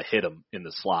Alabama hit him in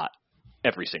the slot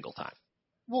every single time.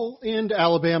 Well, and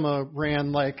Alabama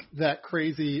ran like that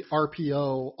crazy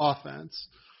RPO offense.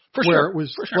 For where sure. it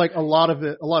was like a lot of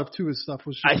Tua's stuff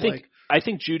was just I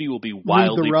think Judy will be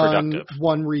wildly productive.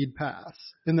 One read pass,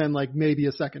 and then like maybe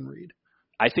a second read.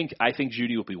 I think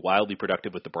Judy will be wildly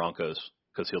productive with the Broncos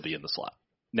because he'll be in the slot.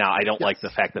 Now, I don't like the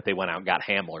fact that they went out and got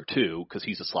Hamler too, because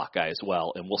he's a slot guy as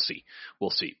well, and we'll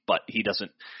see. But he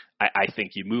doesn't. I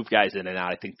think you move guys in and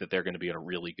out. I think that they're going to be in a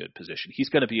really good position. He's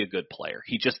going to be a good player.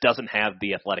 He just doesn't have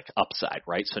the athletic upside,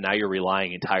 right? So now you're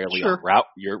relying entirely on route.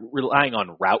 You're relying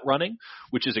on route running,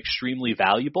 which is extremely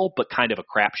valuable, but kind of a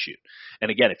crapshoot.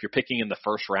 And again, if you're picking in the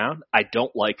first round, I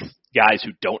don't like guys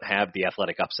who don't have the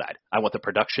athletic upside. I want the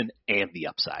production and the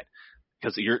upside,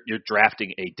 because you're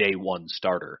drafting a day one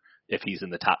starter if he's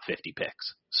in the top 50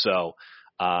 picks. So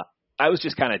I was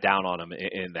just kind of down on him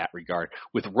in that regard.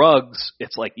 With Ruggs,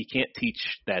 it's like you can't teach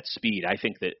that speed. I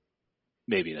think that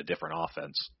maybe in a different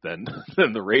offense than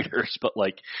the Raiders, but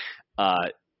like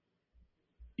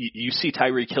you see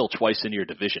Tyreek Hill twice in your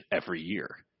division every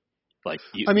year. Like,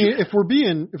 if we're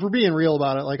being real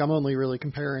about it, like I'm only really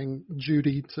comparing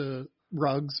Judy to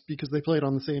Ruggs because they played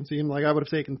on the same team. Like I would have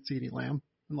taken CeeDee Lamb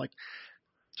and like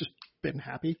just been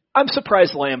happy. I'm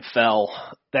surprised Lamb fell.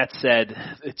 That said,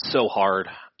 it's so hard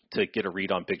to get a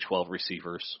read on Big 12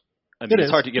 receivers. I mean, it's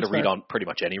hard to get a read on pretty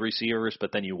much any receivers,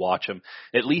 but then you watch him.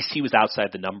 At least he was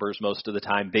outside the numbers most of the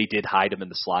time. They did hide him in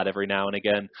the slot every now and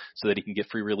again so that he can get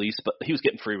free release, but he was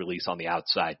getting free release on the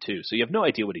outside too. So you have no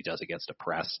idea what he does against a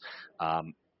press.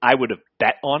 I would have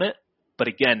bet on it, but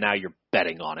again, now you're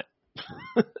betting on it.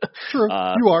 True,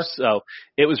 you are. So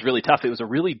it was really tough. It was a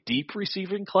really deep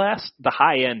receiving class. The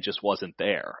high end just wasn't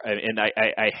there, and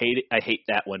I hate it. I hate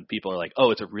that when people are like,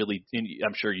 "Oh, it's a really."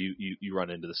 I'm sure you run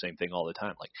into the same thing all the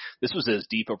time. Like this was as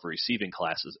deep of a receiving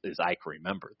class as I can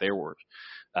remember. There were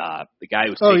the guy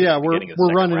who was. Oh yeah, we're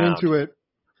running into it.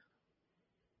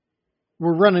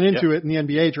 We're running into it in the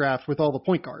NBA draft with all the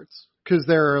point guards because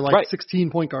there are like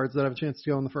 16 point guards that have a chance to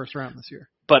go in the first round this year.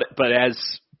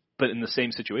 But in the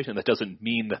same situation, that doesn't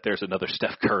mean that there's another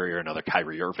Steph Curry or another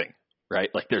Kyrie Irving, right?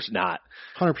 Like there's not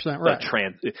 100% right.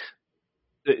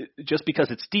 Just because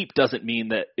it's deep doesn't mean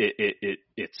that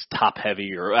it's top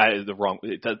heavy or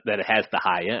that it has the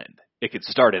high end. It could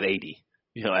start at 80,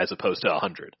 as opposed to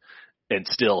 100, and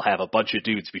still have a bunch of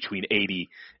dudes between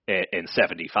 80 and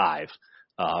 75.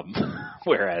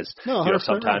 Whereas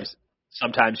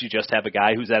sometimes you just have a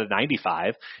guy who's at a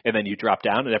 95, and then you drop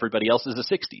down, and everybody else is a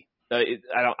 60.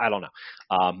 I don't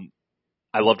know.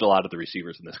 I loved a lot of the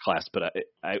receivers in this class, but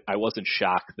I wasn't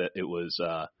shocked that it was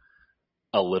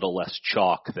a little less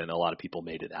chalk than a lot of people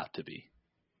made it out to be.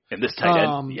 And this tight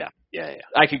end, yeah.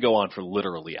 I could go on for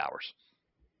literally hours.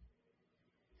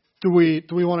 Do we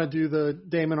want to do the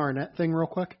Damon Arnett thing real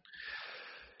quick?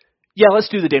 Yeah, let's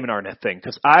do the Damon Arnett thing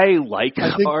because I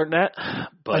think Arnett,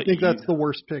 but I think that's the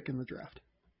worst pick in the draft.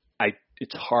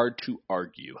 It's hard to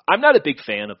argue. I'm not a big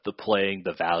fan of the playing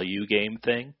the value game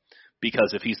thing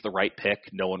because if he's the right pick,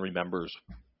 no one remembers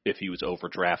if he was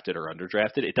overdrafted or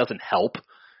underdrafted. It doesn't help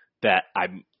that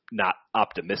I'm not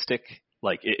optimistic.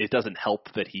 Like it doesn't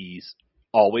help that he's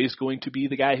always going to be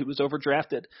the guy who was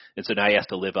overdrafted. And so now he has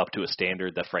to live up to a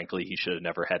standard that frankly he should have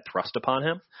never had thrust upon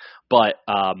him. But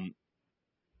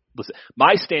listen,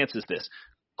 my stance is this.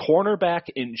 Cornerback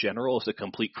in general is a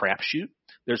complete crapshoot.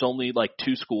 There's only like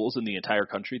 2 schools in the entire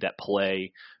country that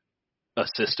play a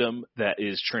system that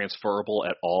is transferable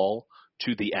at all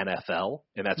to the NFL,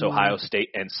 and that's Ohio State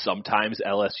and sometimes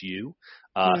LSU.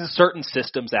 Certain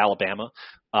systems, Alabama.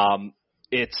 I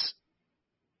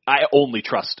only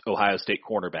trust Ohio State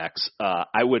cornerbacks.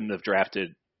 I wouldn't have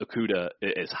drafted Okudah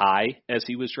as high as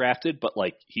he was drafted, but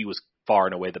like he was far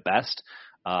and away the best.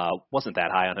 Wasn't that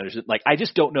high on it. Like, I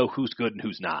just don't know who's good and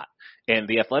who's not. And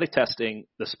the athletic testing,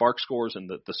 the Spark scores and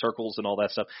the circles and all that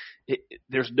stuff,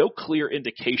 there's no clear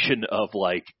indication of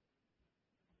like,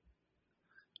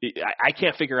 I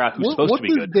can't figure out who's supposed to be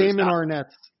good. What does Damon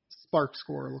Arnett's Spark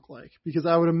score look like? Because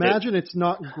I would imagine it's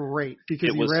not great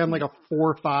because he ran like a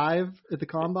 4.5 at the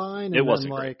combine, and then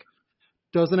like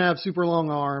doesn't have super long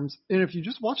arms. And if you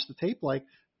just watch the tape, like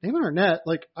Damon Arnett,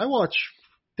 like I watch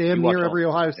damn near every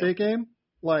Ohio State game.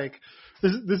 Like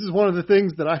this is one of the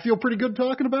things that I feel pretty good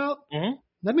talking about. Mm-hmm.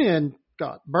 That man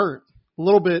got burnt a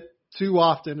little bit too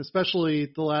often,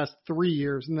 especially the last 3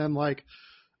 years. And then like,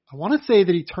 I want to say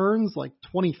that he turns like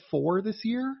 24 this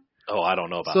year. Oh, I don't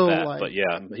know about that, like, but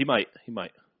yeah, he might.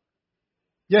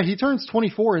 Yeah, he turns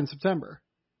 24 in September.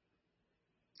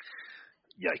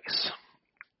 Yikes.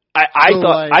 I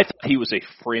thought he was a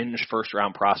fringe first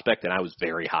round prospect, and I was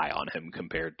very high on him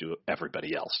compared to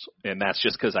everybody else. And that's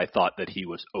just because I thought that he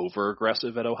was over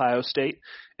aggressive at Ohio State,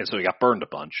 and so he got burned a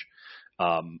bunch.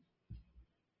 I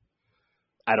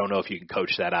don't know if you can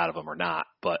coach that out of him or not,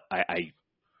 but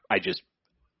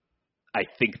I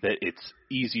think that it's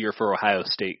easier for Ohio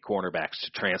State cornerbacks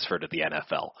to transfer to the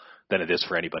NFL than it is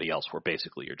for anybody else, where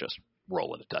basically you're just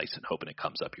rolling the dice and hoping it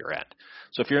comes up your end.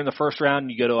 So if you're in the first round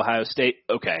and you go to Ohio State,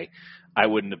 okay, I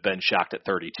wouldn't have been shocked at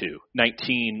 32.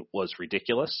 19 was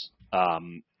ridiculous.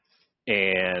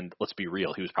 And let's be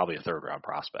real, he was probably a third-round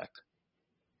prospect.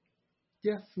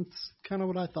 Yes, that's kind of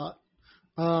what I thought.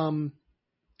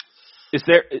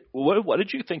 What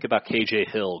did you think about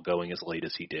KJ Hill going as late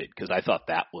as he did? Because I thought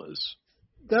that was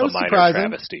a minor surprising.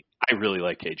 travesty. I really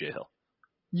like KJ Hill.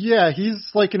 Yeah,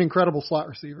 he's like an incredible slot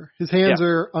receiver. His hands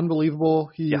are unbelievable.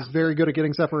 He's very good at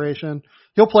getting separation.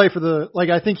 He'll play for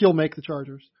I think he'll make the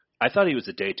Chargers. I thought he was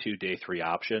a day 2, day 3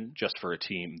 option just for a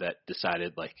team that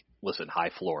decided, like, listen, high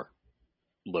floor,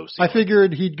 low ceiling. I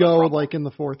figured he'd go like in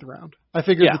the 4th round. I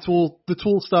figured the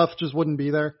tool stuff just wouldn't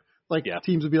be there. Like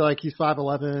teams would be like, he's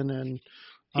 5'11" and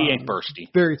he ain't bursty,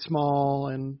 very small,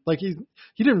 and like he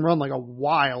didn't run like a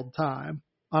wild time.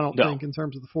 I don't think in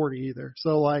terms of the 40 either.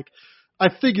 So like, I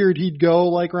figured he'd go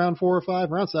like round 4 or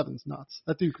 5. Round 7's nuts.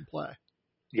 That dude can play.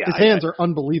 Yeah, his hands are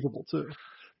unbelievable too.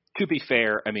 To be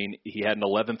fair, I mean, he had an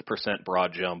 11th percent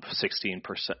broad jump, 16th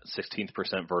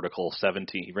percent vertical,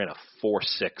 17. He ran a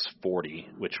 4.6 40,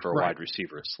 which for a wide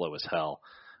receiver is slow as hell.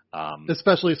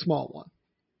 Especially a small one.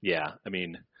 Yeah, I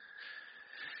mean,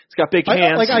 he's got big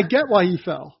hands. I get why he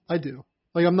fell. I do.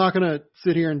 Like, I'm not going to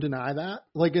sit here and deny that.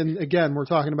 Like, and again, we're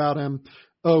talking about him.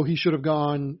 Oh, he should have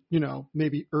gone,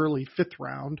 maybe early 5th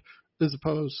round as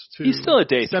opposed to. He's still a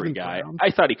day 3 guy. Round.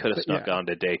 I thought he could have snuck on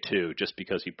to day 2 just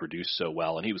because he produced so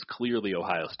well, and he was clearly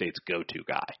Ohio State's go-to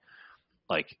guy.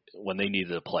 Like, when they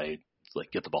needed to play,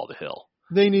 like, get the ball to Hill.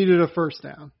 They needed a first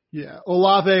down. Yeah.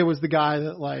 Olave was the guy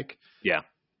that, like,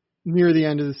 near the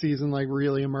end of the season, like,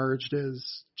 really emerged as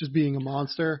just being a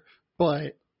monster.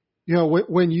 But,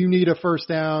 when you need a first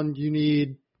down, you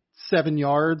need 7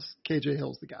 yards, KJ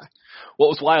Hill's the guy. What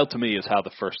was wild to me is how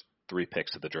the first 3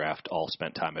 picks of the draft all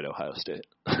spent time at Ohio State.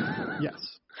 Yes.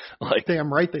 Like,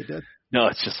 damn right they did. No,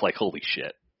 it's just like, holy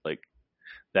shit. Like,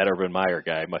 that Urban Meyer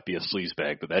guy might be a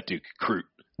sleazebag, but that dude can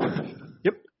recruit.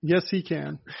 Yep. Yes, he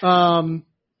can. The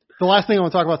last thing I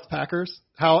want to talk about is the Packers.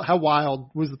 How wild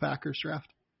was the Packers draft?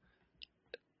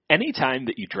 Anytime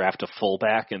that you draft a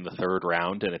fullback in the 3rd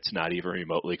round and it's not even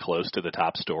remotely close to the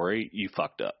top story, you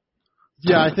fucked up.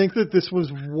 Yeah, I think that this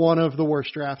was one of the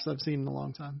worst drafts I've seen in a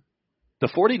long time. The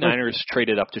 49ers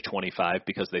traded up to 25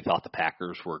 because they thought the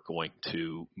Packers were going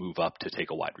to move up to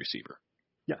take a wide receiver.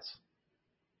 Yes.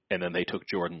 And then they took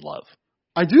Jordan Love.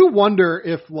 I do wonder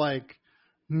if, like,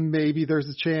 maybe there's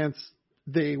a chance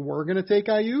they were going to take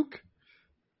Ayuk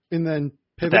and then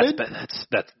pivoted.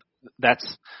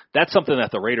 That's something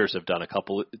that the Raiders have done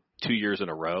 2 years in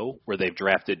a row where they've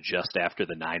drafted just after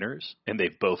the Niners, and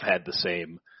they've both had the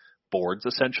same boards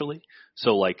essentially.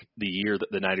 So like the year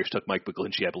that the Niners took Mike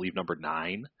McGlinchey, I believe number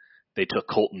 9, they took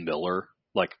Colton Miller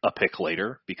like a pick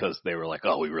later because they were like,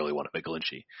 oh, we really wanted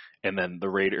McGlinchey. And then the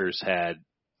Raiders had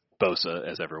Bosa,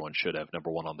 as everyone should have, number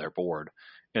 1 on their board.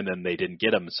 And then they didn't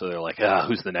get him, so they're like,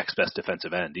 who's the next best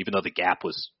defensive end? Even though the gap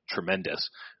was tremendous.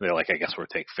 And they're like, I guess we'll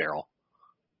take Farrell.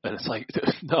 And it's like,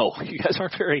 no, you guys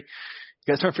aren't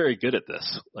very good at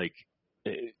this. Like,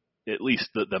 at least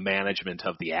the management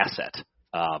of the asset.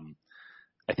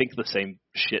 I think the same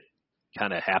shit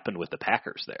kind of happened with the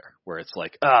Packers there, where it's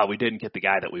like, we didn't get the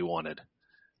guy that we wanted.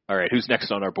 All right, who's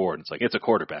next on our board? It's like, it's a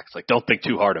quarterback. It's like, don't think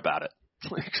too hard about it.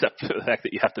 Except for the fact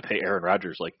that you have to pay Aaron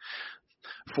Rodgers like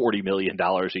 $40 million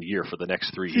a year for the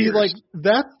next 3 years. See, like,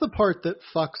 that's the part that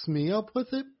fucks me up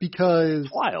with it because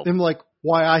it's wild. And like,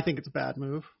 why I think it's a bad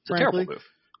move, it's a terrible move.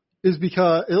 Is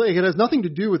because it has nothing to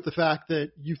do with the fact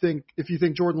that if you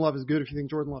think Jordan Love is good, if you think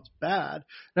Jordan Love's bad.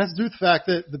 It has to do with the fact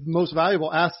that the most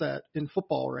valuable asset in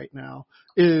football right now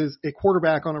is a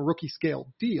quarterback on a rookie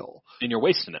scale deal. And you're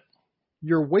wasting it.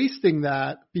 you're wasting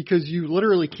that because you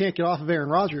literally can't get off of Aaron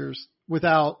Rodgers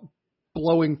without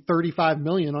blowing $35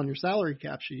 million on your salary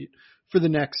cap sheet for the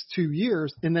next 2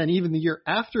 years. And then even the year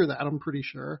after that, I'm pretty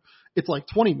sure it's like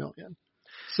 $20 million.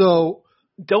 So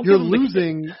you're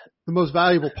losing the most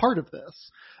valuable part of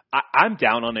this. I'm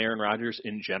down on Aaron Rodgers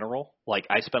in general. Like,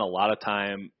 I spent a lot of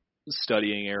time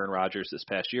studying Aaron Rodgers this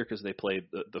past year because they played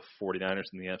the 49ers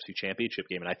in the NFC Championship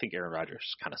game, and I think Aaron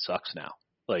Rodgers kind of sucks now.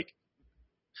 Like,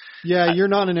 yeah, you're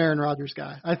not an Aaron Rodgers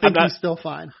guy. I think he's still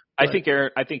fine. I think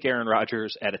Aaron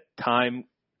Rodgers at a time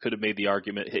could have made the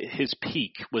argument. His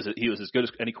peak was he was as good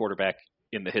as any quarterback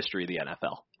in the history of the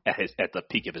NFL at the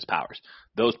peak of his powers.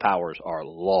 Those powers are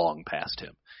long past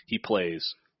him. He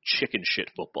plays chicken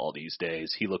shit football these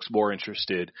days. He looks more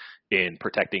interested in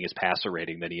protecting his passer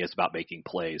rating than he is about making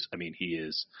plays. I mean,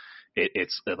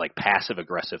 it's like passive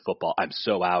aggressive football. I'm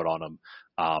so out on him.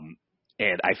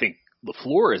 And I think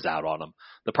LaFleur is out on him.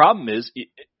 The problem is,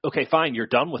 okay, fine, you're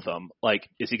done with him. Like,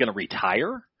 is he going to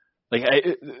retire? Like,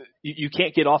 you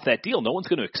can't get off that deal.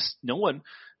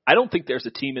 I don't think there's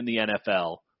a team in the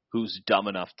NFL who's dumb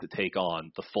enough to take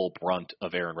on the full brunt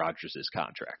of Aaron Rodgers'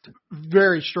 contract.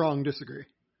 Very strong disagree.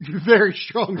 Very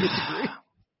strong disagree.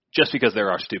 Just because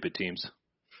there are stupid teams.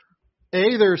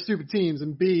 A, there are stupid teams,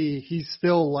 and B, he's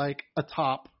still like a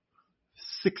top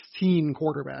 16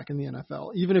 quarterback in the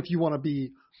NFL, even if you want to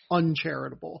be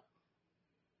uncharitable.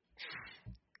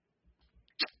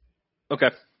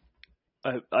 Okay.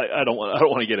 I don't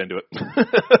want to get into it.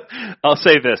 I'll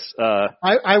say this.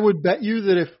 I would bet you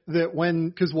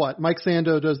because Mike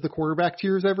Sando does the quarterback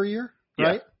tiers every year,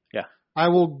 right? Yeah. I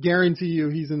will guarantee you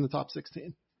he's in the top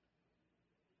 16.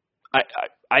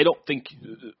 I don't think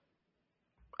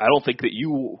that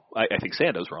I think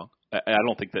Sando's wrong. I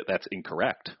don't think that that's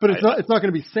incorrect. But it's not going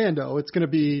to be Sando. It's going to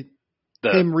be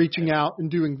him reaching out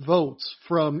and doing votes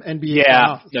from NBA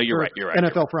front offices. No, you're right.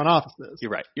 NFL front offices.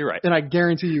 You're right. And I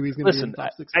guarantee you he's going to be in the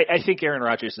top 16. I think Aaron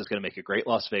Rodgers is going to make a great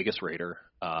Las Vegas Raider,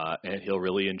 and he'll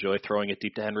really enjoy throwing it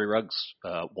deep to Henry Ruggs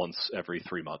once every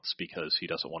 3 months because he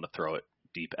doesn't want to throw it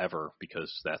deep ever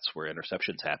because that's where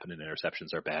interceptions happen, and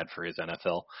interceptions are bad for his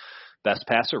NFL best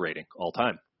passer rating all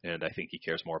time. And I think he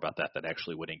cares more about that than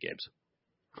actually winning games.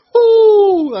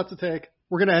 Ooh, that's a take.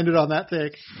 We're going to end it on that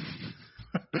take.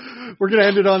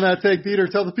 Dieter,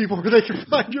 tell the people where they can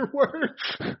find your work.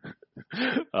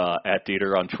 At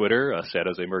Dieter on Twitter, San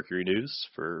Jose Mercury News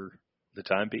for the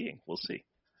time being. We'll see.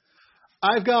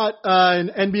 I've got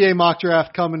an NBA mock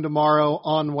draft coming tomorrow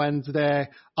on Wednesday.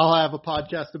 I'll have a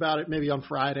podcast about it maybe on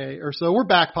Friday or so. We're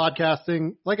back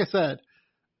podcasting. Like I said,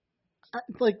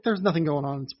 there's nothing going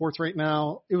on in sports right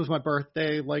now. It was my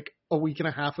birthday like a week and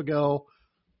a half ago.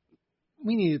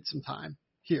 We needed some time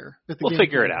here. We'll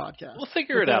figure it out. Podcast. We'll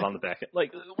figure it out on the back end.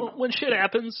 Like, when shit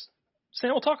happens,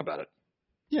 Sam will talk about it.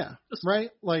 Yeah, right?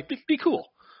 Like, be cool.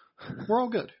 We're all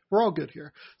good. We're all good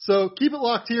here. So keep it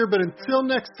locked here, but until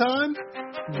next time,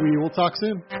 we will talk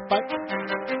soon. Bye.